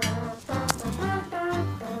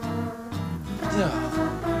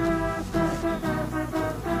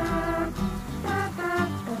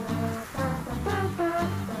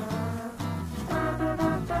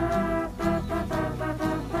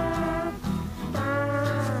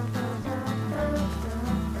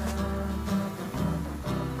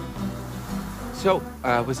 So,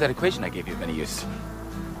 was that equation I gave you of any use?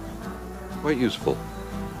 Quite useful.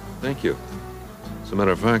 Thank you. As a matter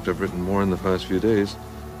of fact, I've written more in the past few days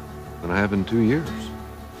than I have in 2 years.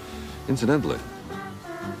 Incidentally,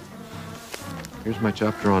 here's my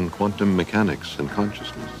chapter on quantum mechanics and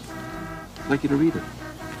consciousness. I'd like you to read it.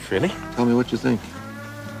 Really? Tell me what you think.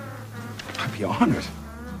 I'd be honored.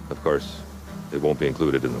 Of course, it won't be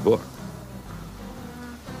included in the book.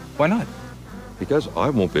 Why not? Because I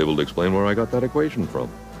won't be able to explain where I got that equation from.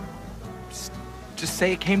 Just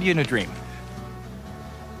say it came to you in a dream.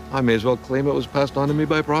 I may as well claim it was passed on to me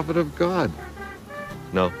by a prophet of God.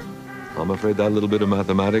 No, I'm afraid that little bit of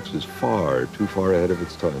mathematics is far too far ahead of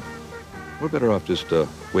its time. We're better off just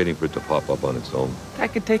waiting for it to pop up on its own.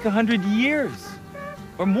 That could take 100 years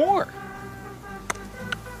or more.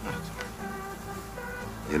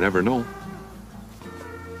 You never know.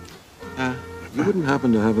 You wouldn't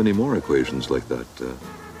happen to have any more equations like that,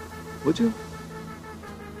 would you?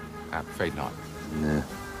 I'm afraid not. Nah,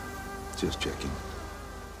 just checking.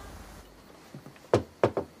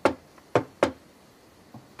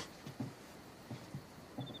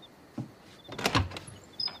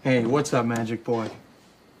 Hey, what's up, Magic Boy?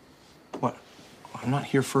 What? I'm not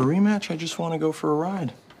here for a rematch. I just want to go for a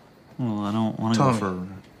ride. Well, I don't want to go for...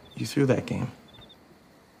 You threw that game.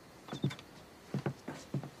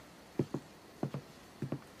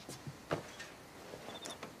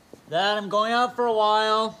 Dad, I'm going out for a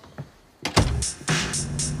while.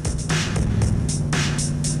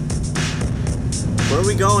 Where are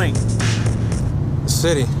we going? The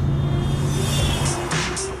city.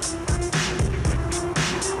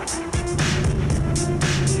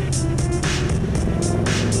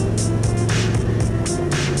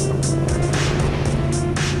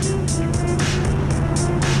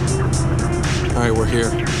 All right, we're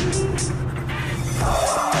here.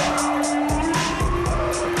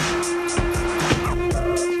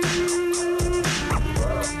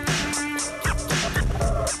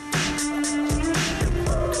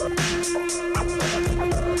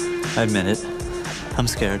 I admit it. I'm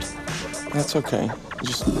scared. That's okay.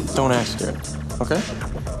 Just don't act scared, okay?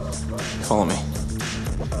 Follow me.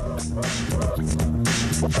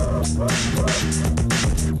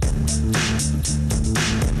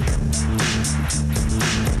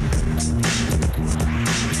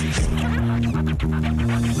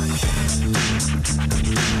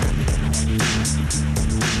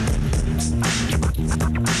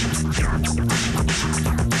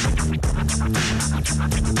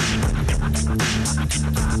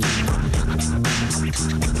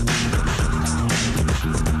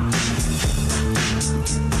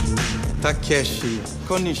たけし、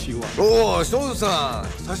こんにちは。おお、庄司さん、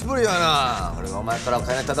久しぶりやな。俺がお前から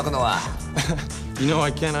金叩くのは。You know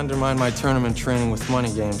I can't undermine my tournament training with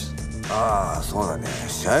money games. ああ、そうだね。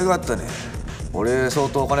試合があったね。俺相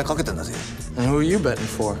当お金かけてんだぜ。And who are you betting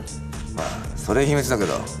for? まあ、それ秘密だけ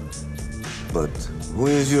ど。But who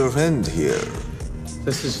is your friend here?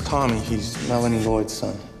 This is Tommy. He's Melanie Lloyd's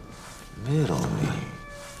son. Melanie.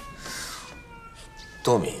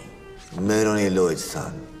 Tommy, Melanie Lloyd's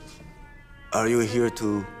son. Are you here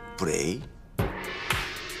to play?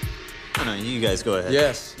 No, you guys go ahead.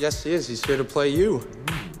 Yes, yes, he is. He's here to play you.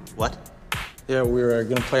 What? Yeah, we're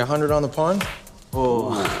gonna play 100 on the pond.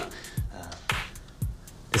 Oh.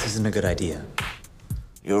 This isn't a good idea.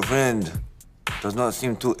 Your friend does not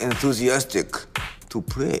seem too enthusiastic to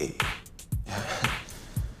play.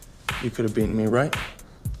 You could have beaten me, right?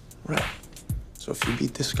 Right. So if you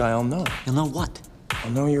beat this guy, I'll know. You'll know what? I'll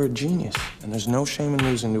know you're a genius, and there's no shame in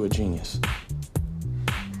losing to a genius.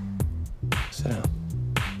 Sit down.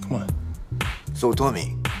 Come on. So,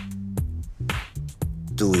 Tommy,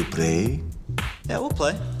 do we play? Yeah, we'll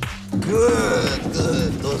play. Good,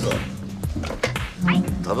 good. どうぞ。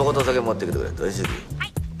タバコと酒持ってきてくれ。大丈夫。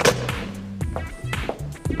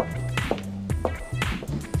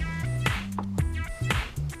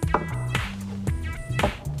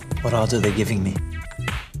What odds are they giving me?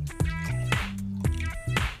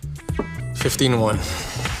 15-1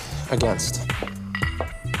 against.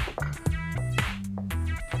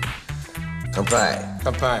 乾杯。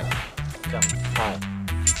乾杯。乾杯。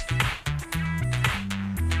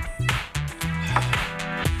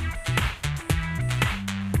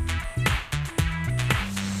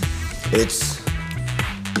Let's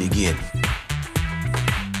begin.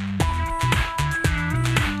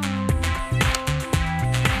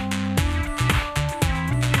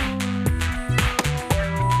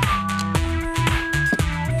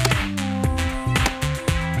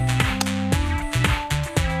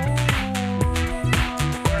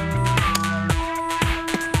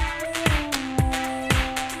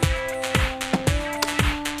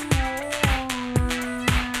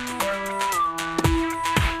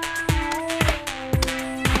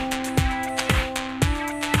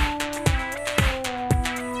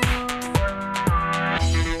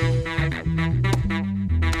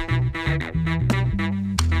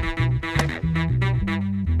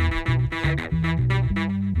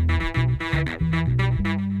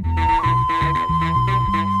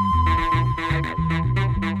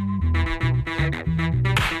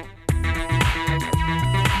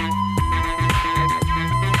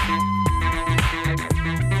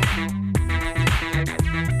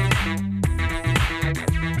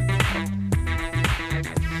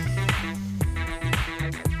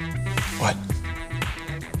 What?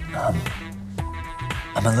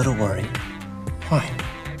 I'm a little worried. Why?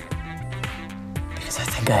 Because I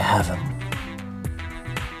think I have him.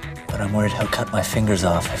 But I'm worried he'll cut my fingers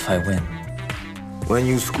off if I win. When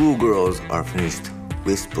you schoolgirls are finished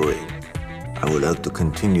whispering, I would like to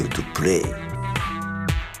continue to play.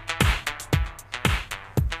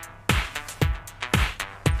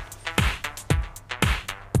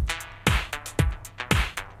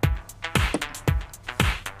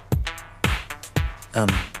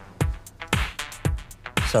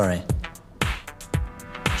 Sorry.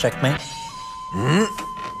 Checkmate? Hmm?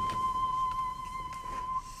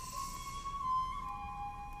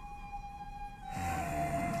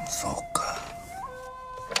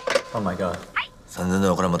 Oh my god. 3年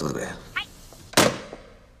のから待ってくれ。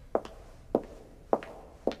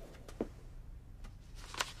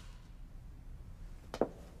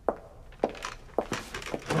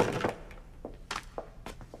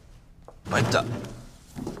参った。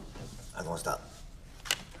あのした。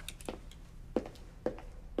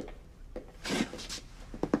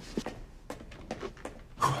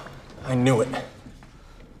I knew it.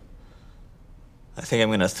 I think I'm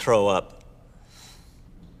gonna throw up.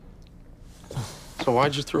 So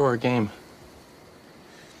why'd you throw our game?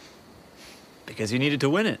 Because you needed to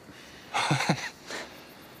win it.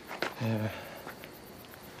 Yeah.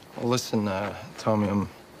 Well, listen, Tommy,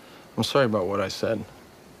 I'm sorry about what I said.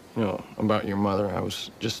 You know, about your mother. I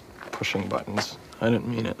was just pushing buttons. I didn't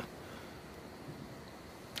mean it.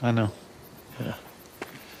 I know. Yeah.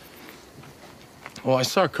 Well, I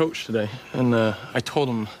saw Coach today, and I told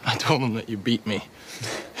him that you beat me.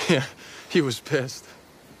 Yeah, he was pissed.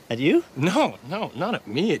 At you? No, not at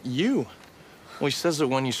me, at you. Well, he says that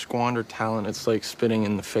when you squander talent, it's like spitting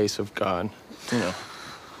in the face of God, you know.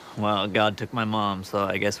 Well, God took my mom, so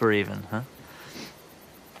I guess we're even, huh?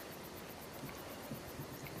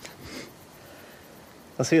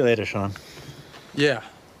 I'll see you later, Sean. Yeah.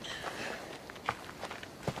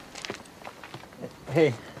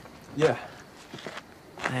 Hey. Yeah.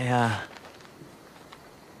 I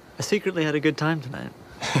secretly had a good time tonight.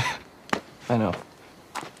 I know.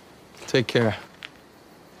 Take care.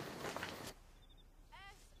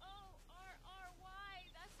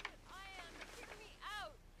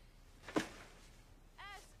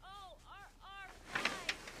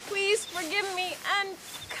 Please forgive me and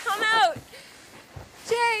come out.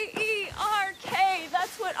 J-E-R-K,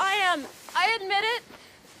 that's what I am. I admit it.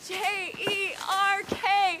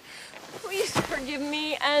 J-E-R-K. Please forgive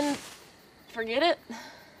me and forget it.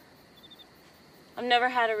 I've never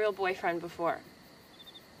had a real boyfriend before.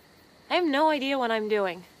 I have no idea what I'm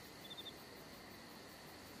doing.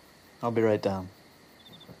 I'll be right down.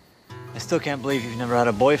 I still can't believe you've never had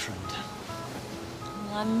a boyfriend.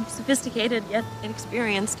 Well, I'm sophisticated yet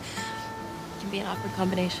inexperienced. It can be an awkward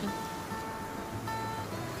combination.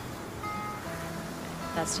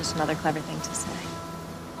 That's just another clever thing to say.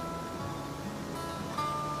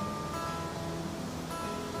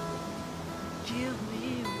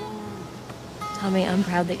 Tommy, I'm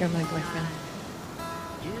proud that you're my boyfriend.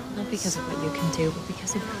 Not because of what you can do, but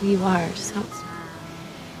because of who you are. So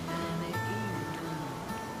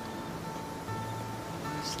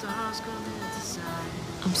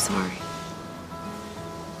I'm sorry.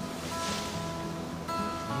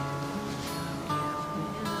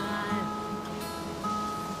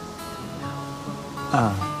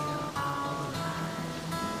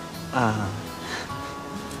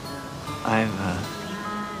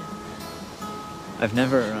 I've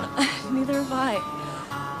never, Neither have I.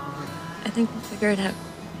 I think we'll figure it out.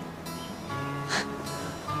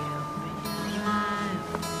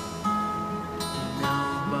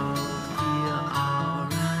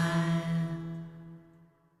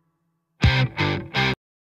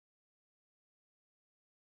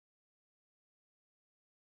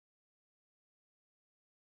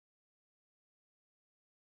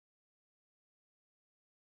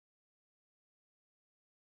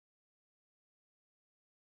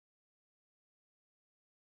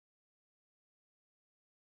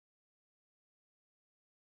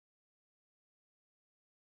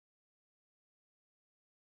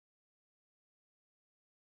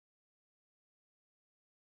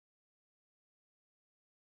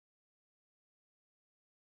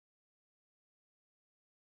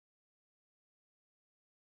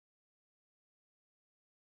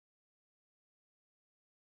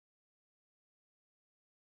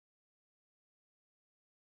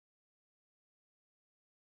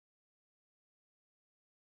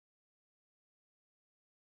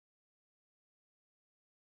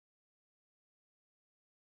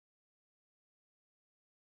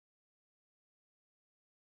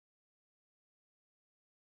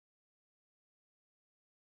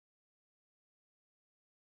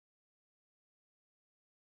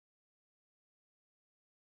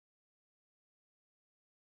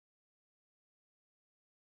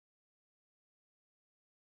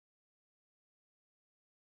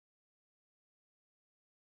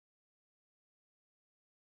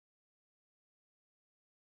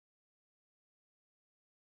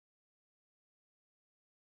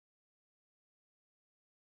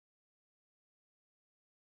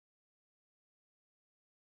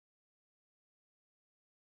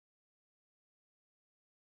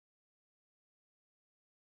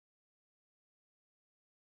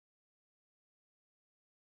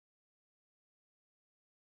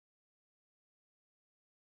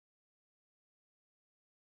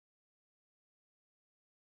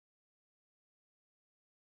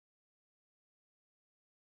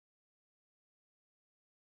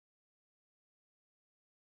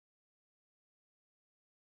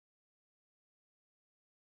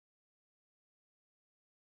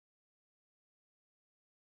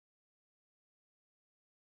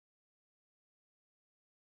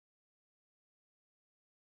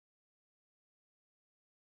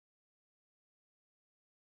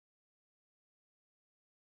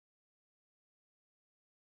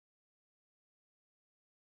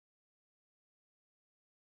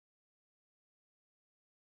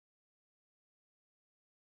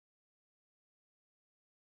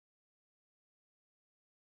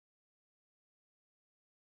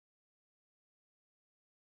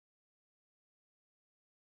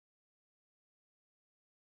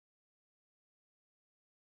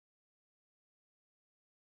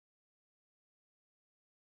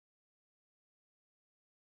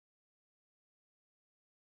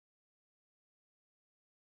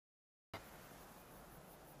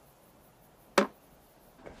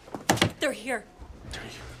 They're here.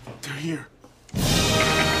 They're here.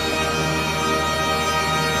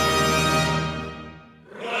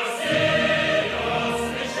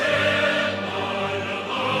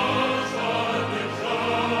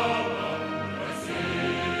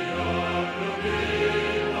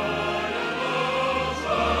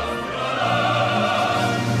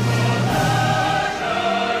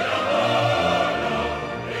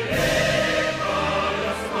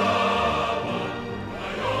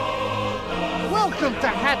 Welcome to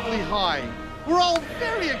Hatley High. We're all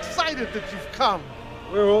very excited that you've come.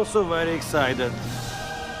 We're also very excited.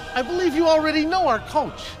 I believe you already know our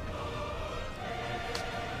coach.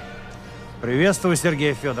 Приветствую,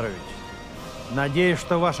 Сергей Федорович. Надеюсь,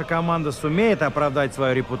 что ваша команда сумеет оправдать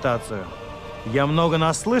свою репутацию. Я много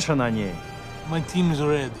наслышан о ней. My team is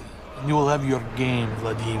ready, and you will have your game,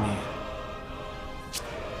 Vladimir.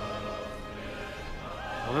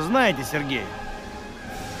 Вы знаете, Сергей,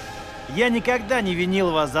 я никогда не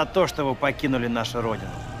винил вас за то, что вы покинули нашу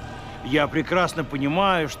родину. Я прекрасно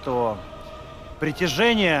понимаю, что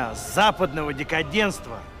притяжение западного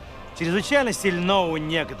декаденства чрезвычайно сильно у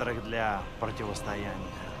некоторых для противостояния.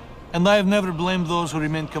 And I have never blamed those who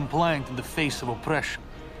remain compliant in the face of oppression.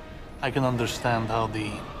 I can understand how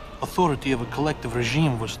the authority of a collective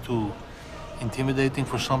regime was too intimidating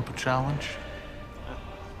for some to challenge.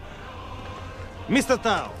 Mr.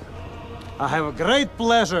 Tao, I have a great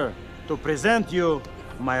pleasure to present you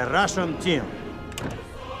my Russian team.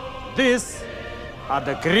 These are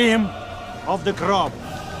the cream of the crop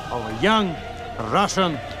of a young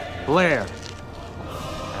Russian player.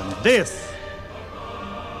 And this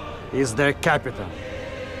is their captain,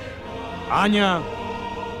 Anya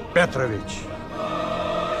Petrovich.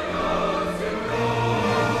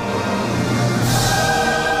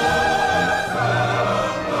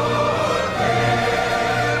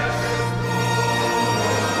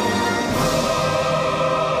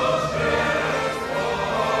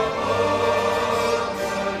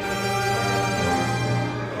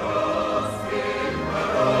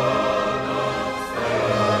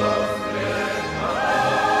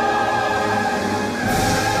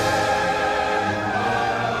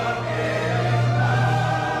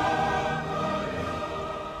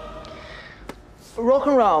 Rock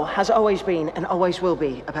and roll has always been and always will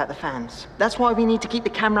be about the fans. That's why we need to keep the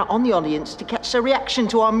camera on the audience to catch their reaction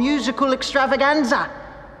to our musical extravaganza.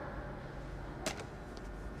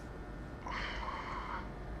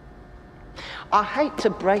 I hate to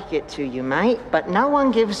break it to you, mate, but no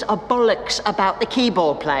one gives a bollocks about the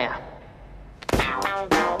keyboard player.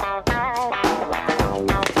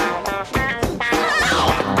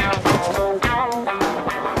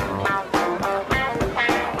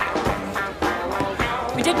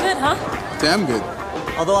 We did good, huh? Damn good.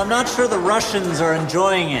 Although I'm not sure the Russians are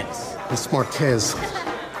enjoying it. Miss Marquez,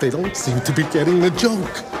 they don't seem to be getting the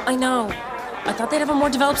joke. I know. I thought they'd have a more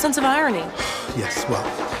developed sense of irony. Yes, well,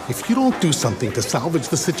 if you don't do something to salvage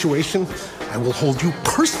the situation, I will hold you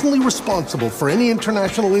personally responsible for any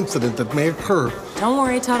international incident that may occur. Don't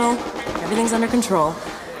worry, Tuttle. Everything's under control.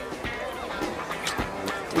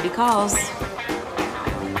 Duty calls.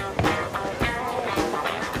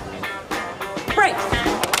 Break!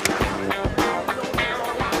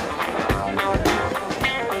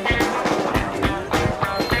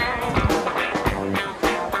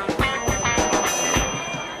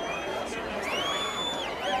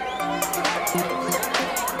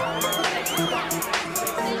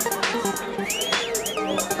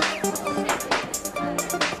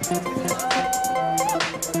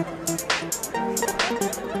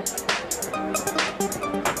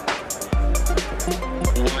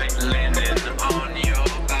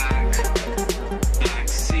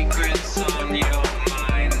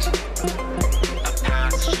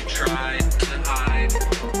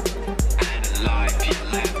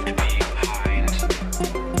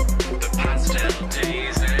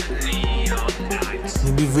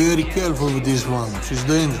 Very careful with this one. She's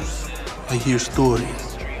dangerous. I hear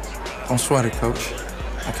stories. Don't sweat it, Coach.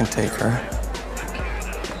 I can take her.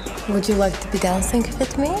 Would you like to be dancing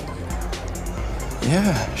with me?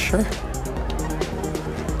 Yeah, sure.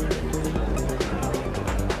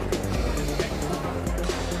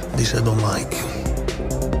 This I don't like.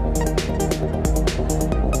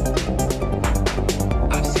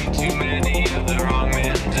 I've seen too many of the wrong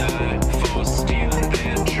men die for stealing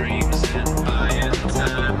their dreams and buying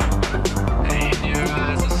time. In your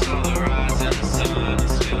eyes, I saw the rising sun.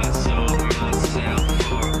 Still, I sold myself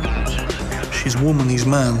for a passion. She's woman, he's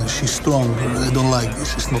man. She's strong. I don't like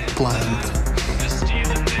this. It's not planned. For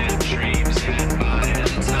stealing their dreams and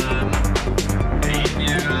buying time. In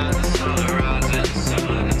your eyes, I saw the rising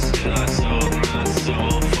sun. Still, I sold my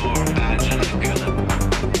soul for a passion.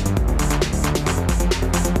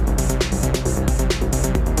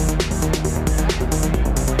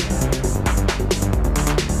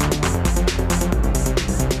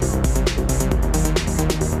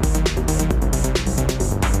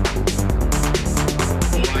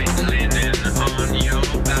 on your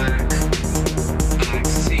back, like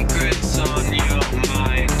secrets on your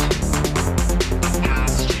mind. A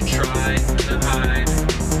past you tried to hide,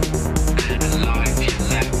 and a life you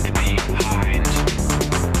left behind.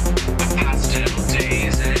 The pastel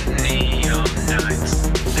days and neon nights,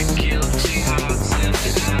 the guilty hearts and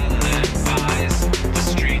alibis. The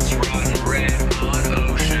streets run red on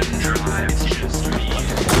Ocean Drive. It's just me and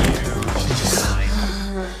you tonight.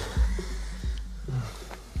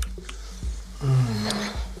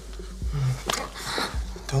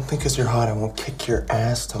 Don't think 'cause you're hot I won't kick your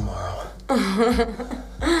ass tomorrow.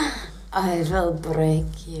 I will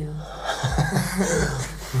break you.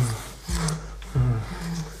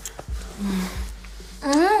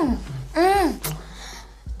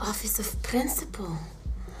 Office of Principal.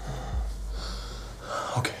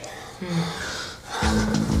 Okay.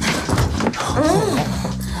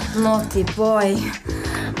 Naughty boy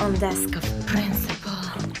on desk of Principal.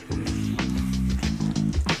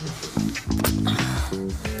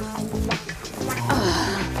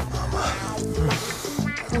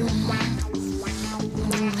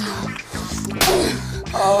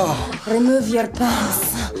 Remove your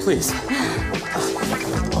pants. Please.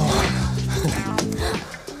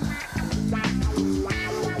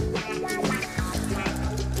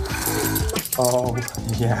 Oh,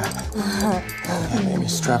 yeah. Yeah, Amy,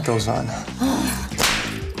 strap those on.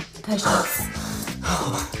 Patience.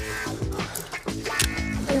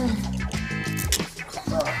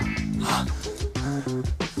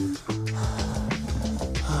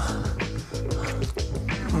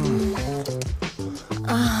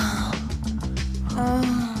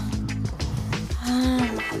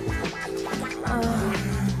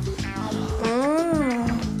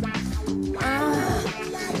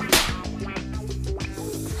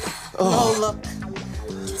 Oh, look.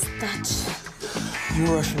 Just touch. You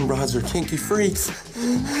Russian broads are kinky freaks.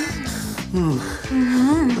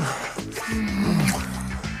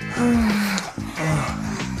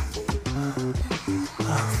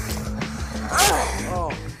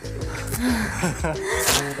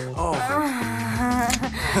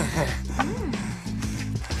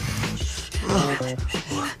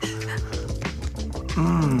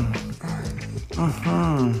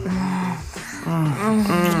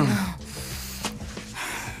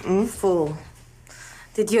 Fool.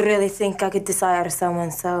 Did you really think I could desire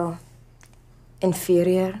someone so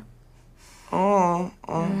inferior? I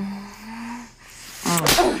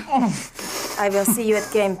will see you at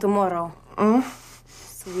game tomorrow.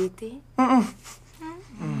 Sweetie?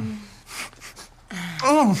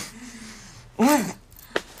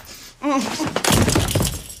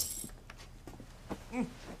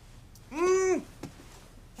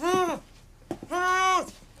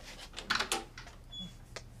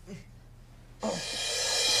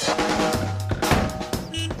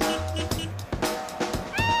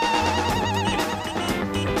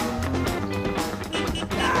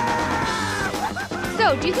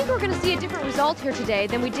 So, do you think we're going to see a different result here today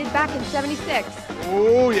than we did back in '76?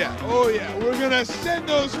 Oh yeah. We're gonna send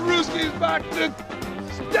those Ruskies back to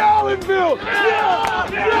Stalinville.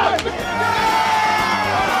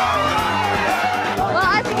 Well,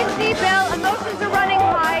 as you can see, Bill, emotions are running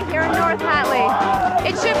high here in North Hatley.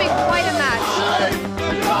 It should be quite a match.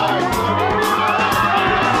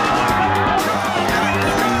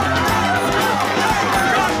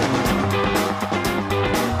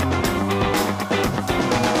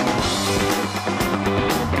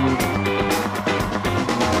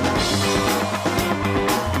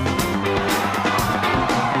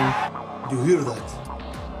 Do you hear that?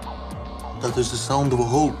 That is the sound of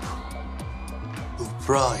hope, of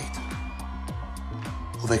pride,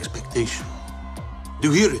 of expectation. Do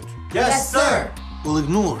you hear it? Yes, sir. Well,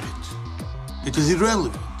 ignore it. It is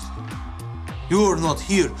irrelevant. You are not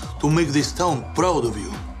here to make this town proud of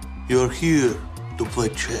you. You are here to play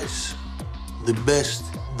chess. The best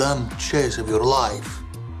damn chess of your life.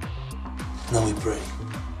 Now we pray.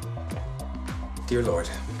 Dear Lord,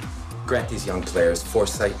 grant these young players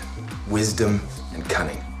foresight, wisdom, and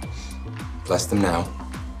cunning. Bless them now,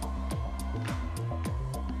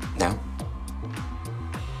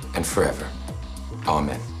 and forever.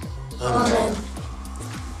 Amen. Amen.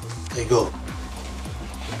 Hey, go.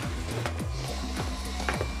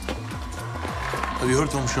 Have you heard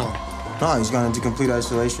from Sean? No, he's gone into complete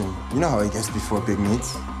isolation. You know how he gets before big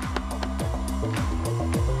meets.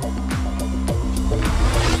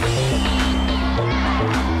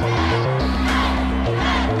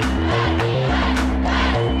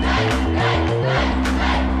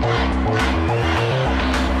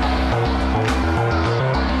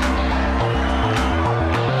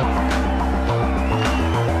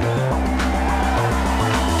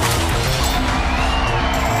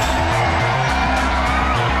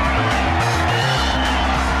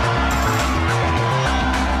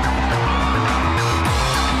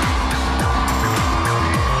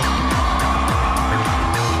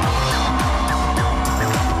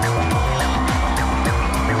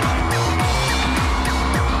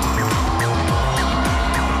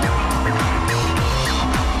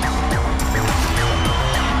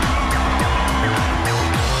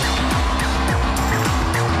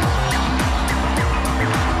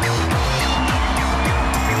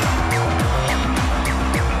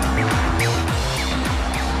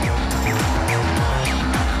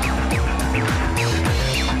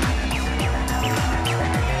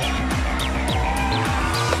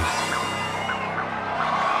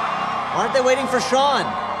 aren't they waiting for Sean?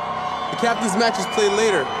 The captain's match is played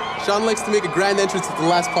later. Sean likes to make a grand entrance at the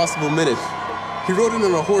last possible minute. He rode in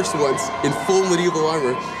on a horse once, in full medieval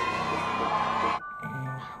armor.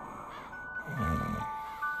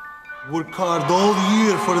 Work hard all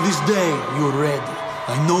year for this day. You're ready.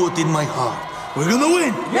 I know it in my heart. We're gonna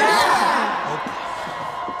win! Yeah!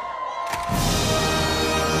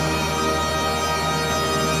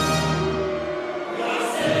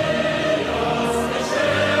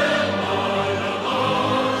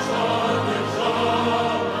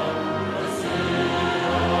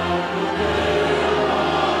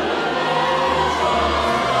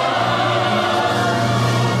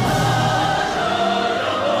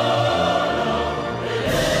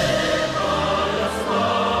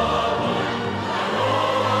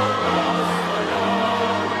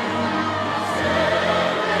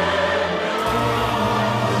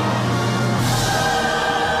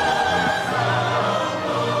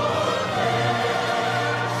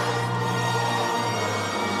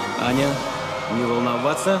 Аня, не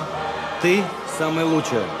волноваться. Ты самая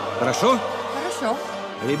лучшая. Хорошо? Хорошо.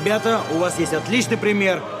 Ребята, у вас есть отличный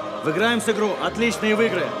пример. Выиграем с игру отличные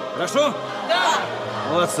игры. Хорошо? Да!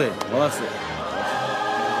 Молодцы, молодцы.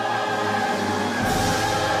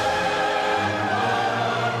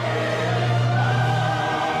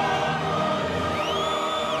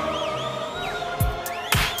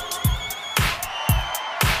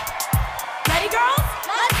 Ready, girls?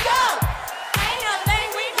 Let's go! Ain't a thing,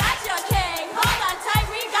 we got your king. Hold on tight,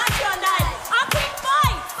 we got your knight. Our king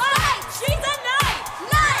fight! Fight! She's a knight!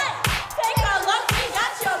 Knight! Take a look, we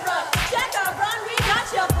got your rook. Check a run, we got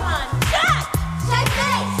your pawn. Check!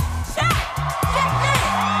 Checkmate! Check! Checkmate!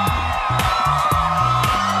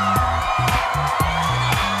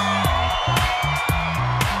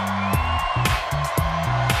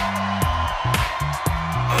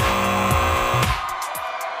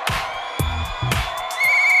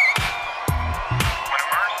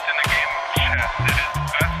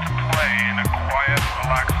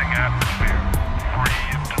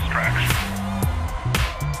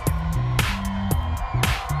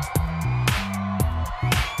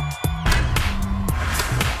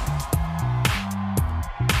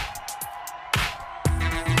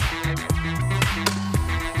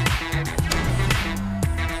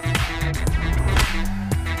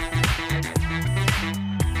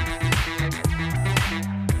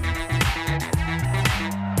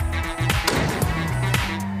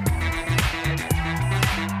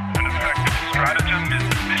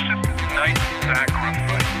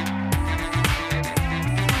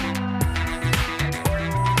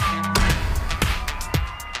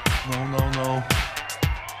 No.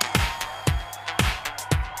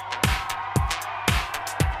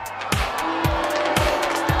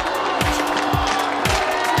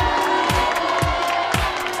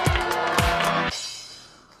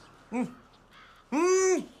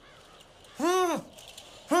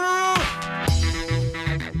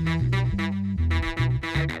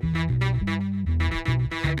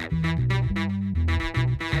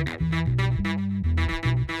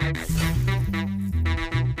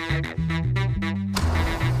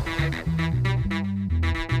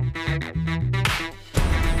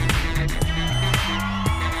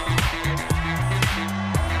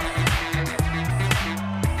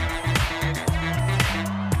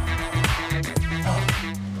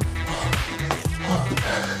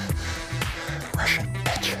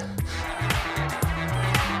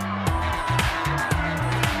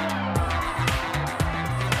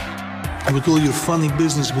 With all your funny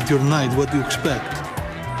business with your knight, what do you expect?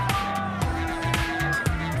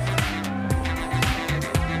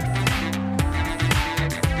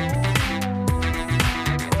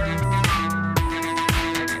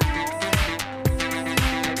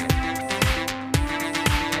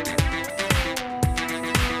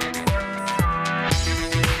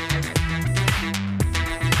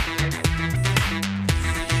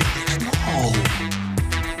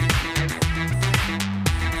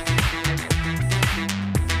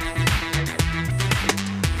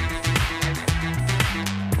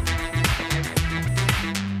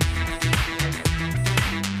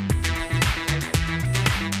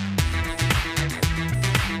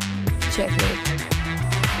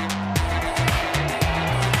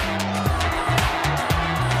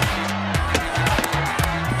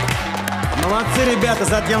 Молодцы, ребята,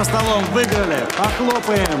 за тем столом выиграли.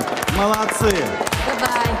 Похлопаем. Молодцы.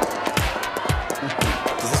 Goodbye.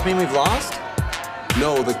 Does this mean we've lost?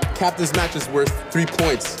 No, the captain's match is worth 3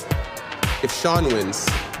 points. If Sean wins,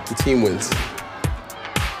 the team wins.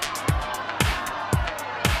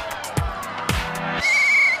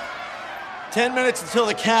 "10 minutes until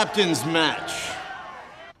the captain's match.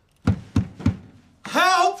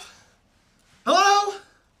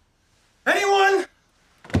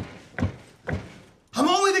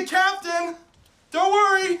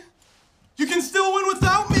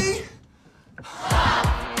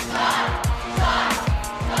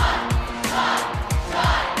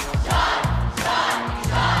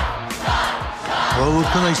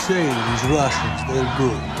 I say to these Russians, they're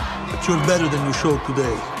good. But you're better than you showed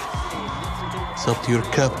today. It's up to your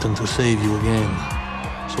captain to save you again.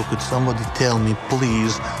 So could somebody tell me,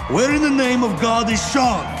 please, where in the name of God is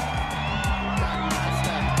Sean?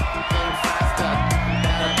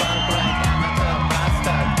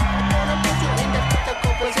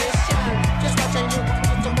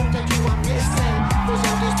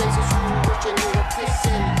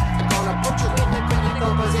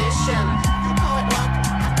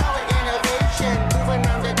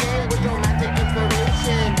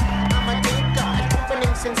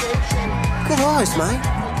 Good eyes,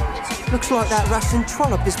 mate. Looks like that Russian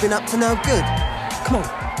trollop has been up to no good. Come on.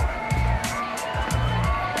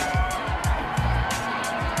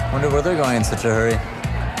 Wonder where they're going in such a hurry.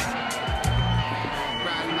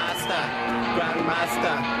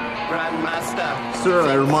 Sir,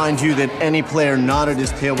 I remind you that any player not at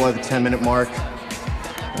his tail by the 10-minute mark,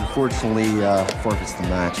 unfortunately, forfeits the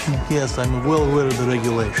match. Yes, I'm well aware of the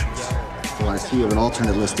regulations. Well, I see you have an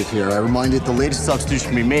alternate listed here. I remind you that the latest substitution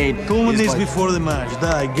can be made. 2 minutes before the match.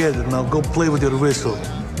 I get it. Now go play with your whistle.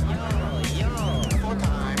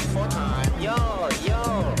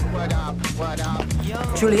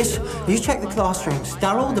 Julius, you check the classrooms.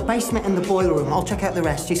 Darryl, the basement and the boiler room. I'll check out the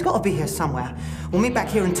rest. He's got to be here somewhere. We'll meet back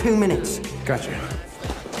here in 2 minutes. Gotcha.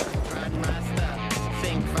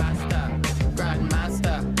 Think faster,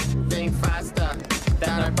 Grandmaster, think faster.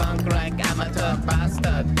 That a punk rank amateur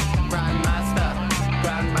bastard. Grandmaster,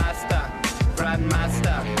 Grandmaster,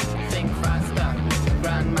 Grandmaster, think faster,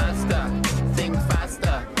 Grandmaster, think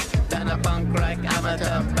faster. Than a punk rank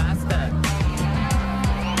amateur bastard.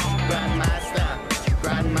 Grandmaster,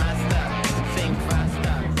 Grandmaster, think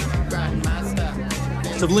faster, Grandmaster.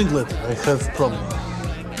 Mr. Linkletter, I have a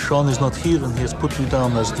problem. Sean is not here and he has put you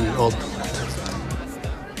down as the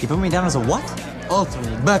alternate. He put me down as a what?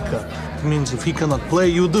 Alternate, backup. It means if he cannot play,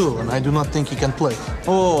 you do, and I do not think he can play.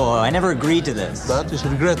 Oh, I never agreed to this. That is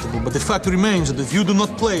regrettable, but the fact remains that if you do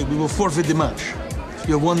not play, we will forfeit the match.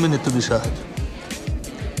 You have 1 minute to decide.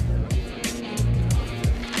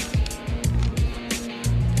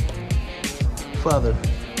 Father,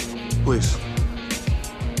 please.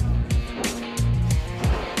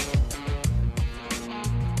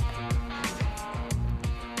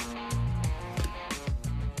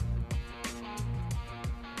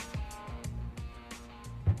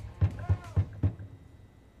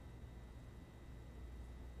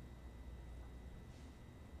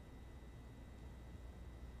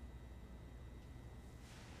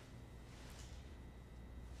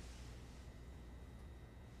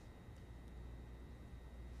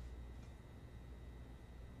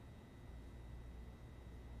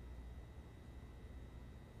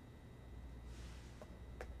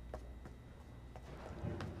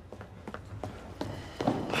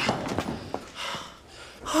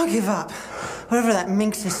 I'll give up. Wherever that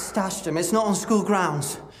minx has stashed him, it's not on school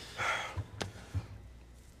grounds.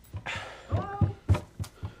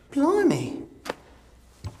 Blimey.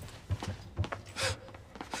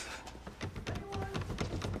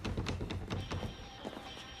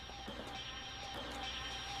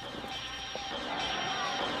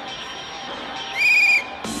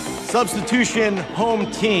 Substitution, home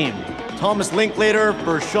team. Thomas Linklater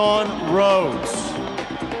for Sean Rhodes.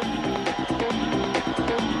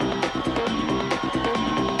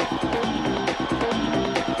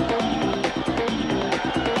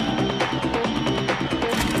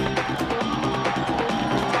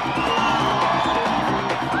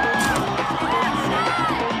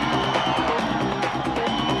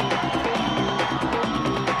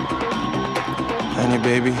 Honey,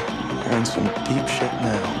 baby, you're in some deep shit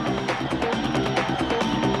now.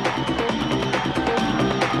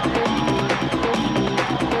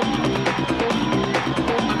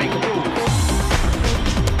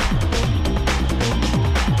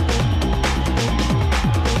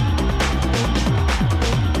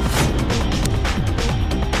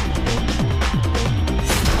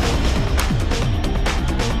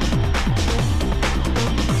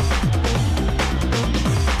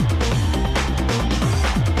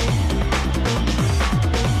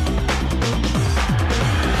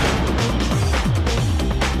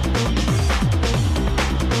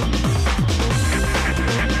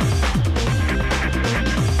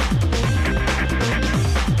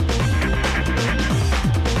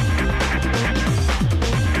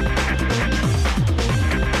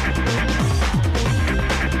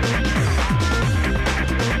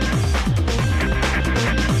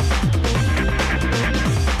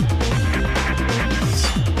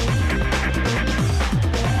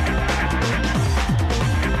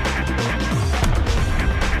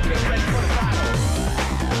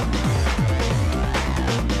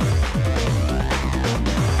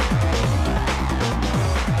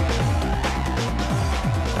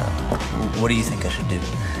 What do you think I should do?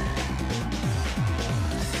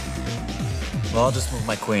 Well, I'll just move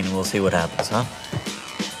my queen and we'll see what happens, huh?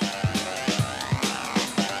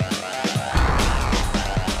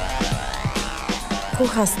 Who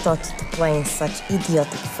has taught you to play in such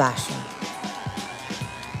idiotic fashion?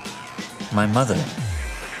 My mother.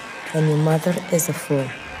 Then your mother is a fool.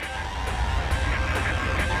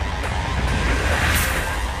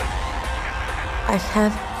 I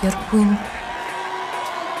have your queen.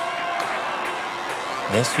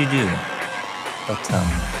 Yes, you do. But,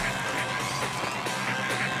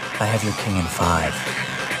 I have your king in 5.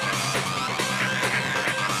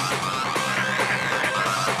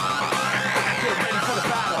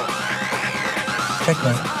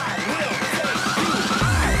 Checkmate.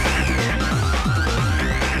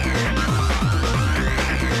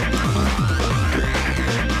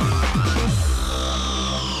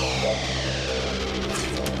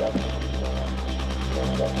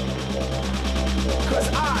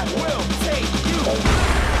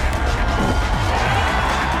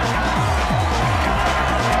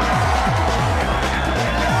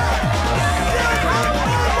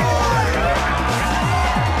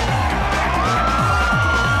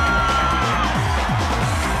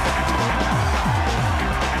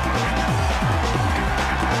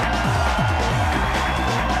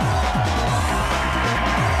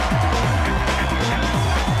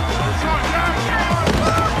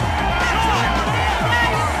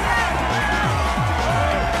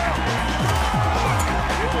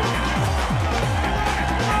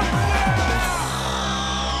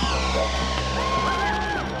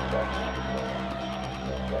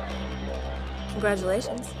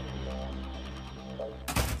 Congratulations.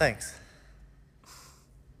 Thanks.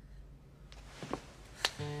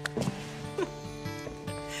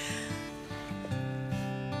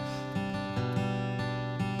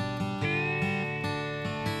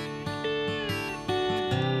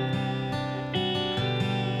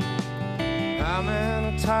 How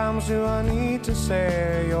many times do I need to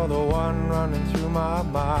say you're the one running through my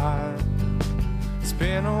mind? It's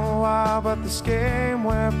been a while, but this game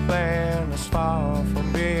we're playing is far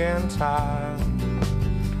from being tired.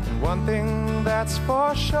 And one thing that's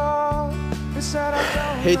for sure is that I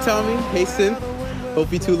don't. Hey Tommy, hey Synth.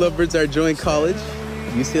 Hope you two lovebirds are enjoying college.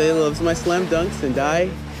 UCLA loves my slam dunks, and I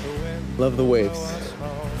love the waves.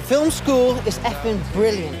 Film school is effing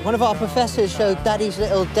brilliant. One of our professors showed Daddy's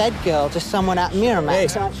little dead girl to someone at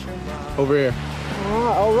Miramax. Hey, over here.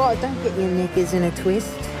 All right, don't get your knickers in a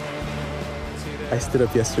twist. I stood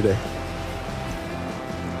up yesterday.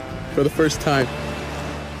 For the first time,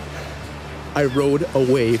 I rode a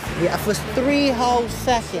wave. Yeah, for 3 whole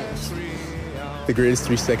seconds. The greatest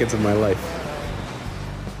 3 seconds of my life.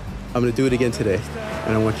 I'm gonna do it again today,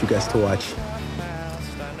 and I want you guys to watch.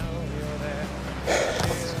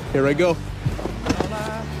 Here I go. All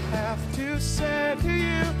I have to say to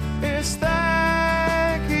you is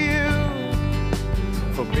thank you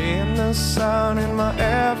for being the sun in my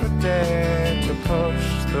everyday to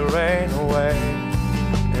push the rain away.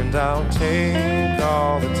 And I'll take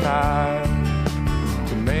all the time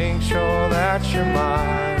to make sure that you're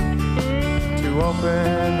mine, to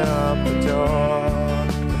open up the door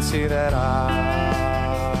and see that I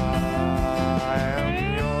am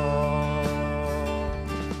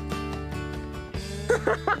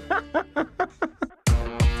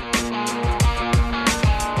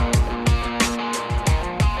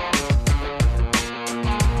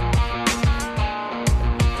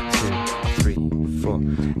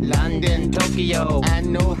London, Tokyo,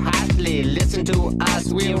 and no Hatley. Listen to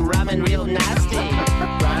us, we're ramming real nasty.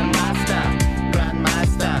 Grandmaster,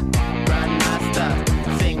 Grandmaster, Grandmaster,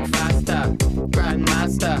 think faster.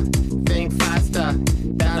 Grandmaster, think faster.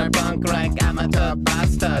 Than a punk rank amateur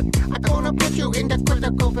bastard. I'm gonna put you in the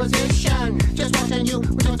critical position. Just watching you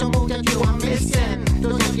with the move that you are missing.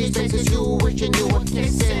 Those empty spaces you wishing you were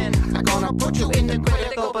kissing. I'm gonna put you in the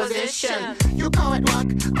critical position. You call it rock,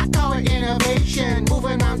 I call it innovation.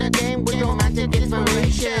 Moving around the game with romantic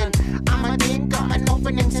inspiration. I'm a think, I'm an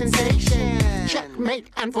opening sensation. Checkmate,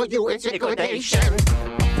 and for you it's liquidation.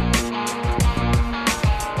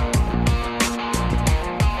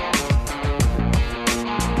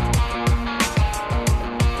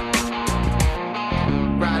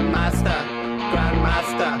 Grandmaster,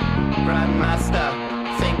 Grandmaster, Grandmaster,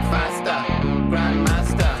 think faster.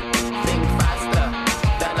 Grandmaster, think faster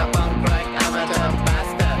than a punk rock amateur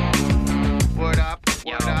bastard. Word up,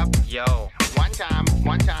 yo. One time,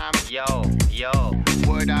 yo.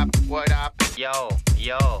 Word up, yo. Word up, yo.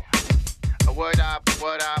 4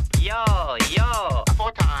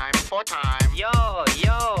 time, yo.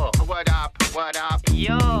 Word up,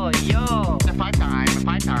 yo.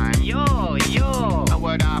 5 time, yo.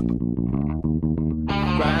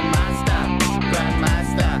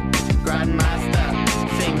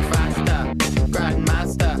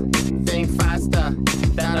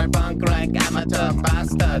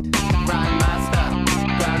 bastard. Grandmaster,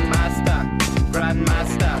 grandmaster,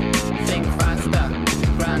 grandmaster. Think faster,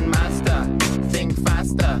 grandmaster. Think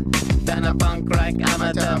faster than a punk rock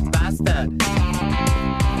amateur bastard.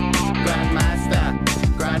 Grandmaster,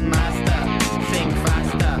 grandmaster. Think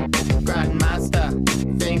faster, grandmaster.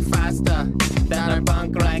 Think faster than a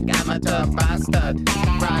punk rock amateur bastard.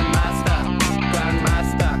 Grandmaster,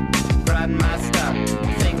 grandmaster, grandmaster.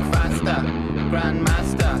 Think faster,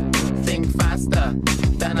 grandmaster. Think faster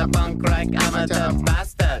than a punk rock amateur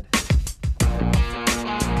bastard.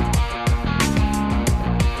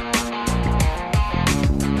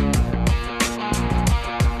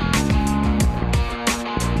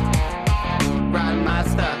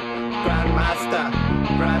 Grandmaster, grandmaster,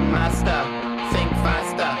 grandmaster. Think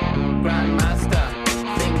faster, grandmaster.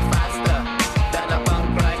 Think faster than a punk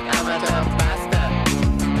rock amateur bastard.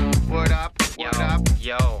 Word up,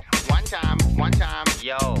 yo. One time,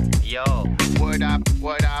 yo. Word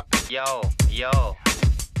up, yo.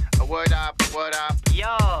 Word up,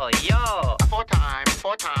 yo.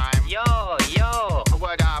 Four time, yo.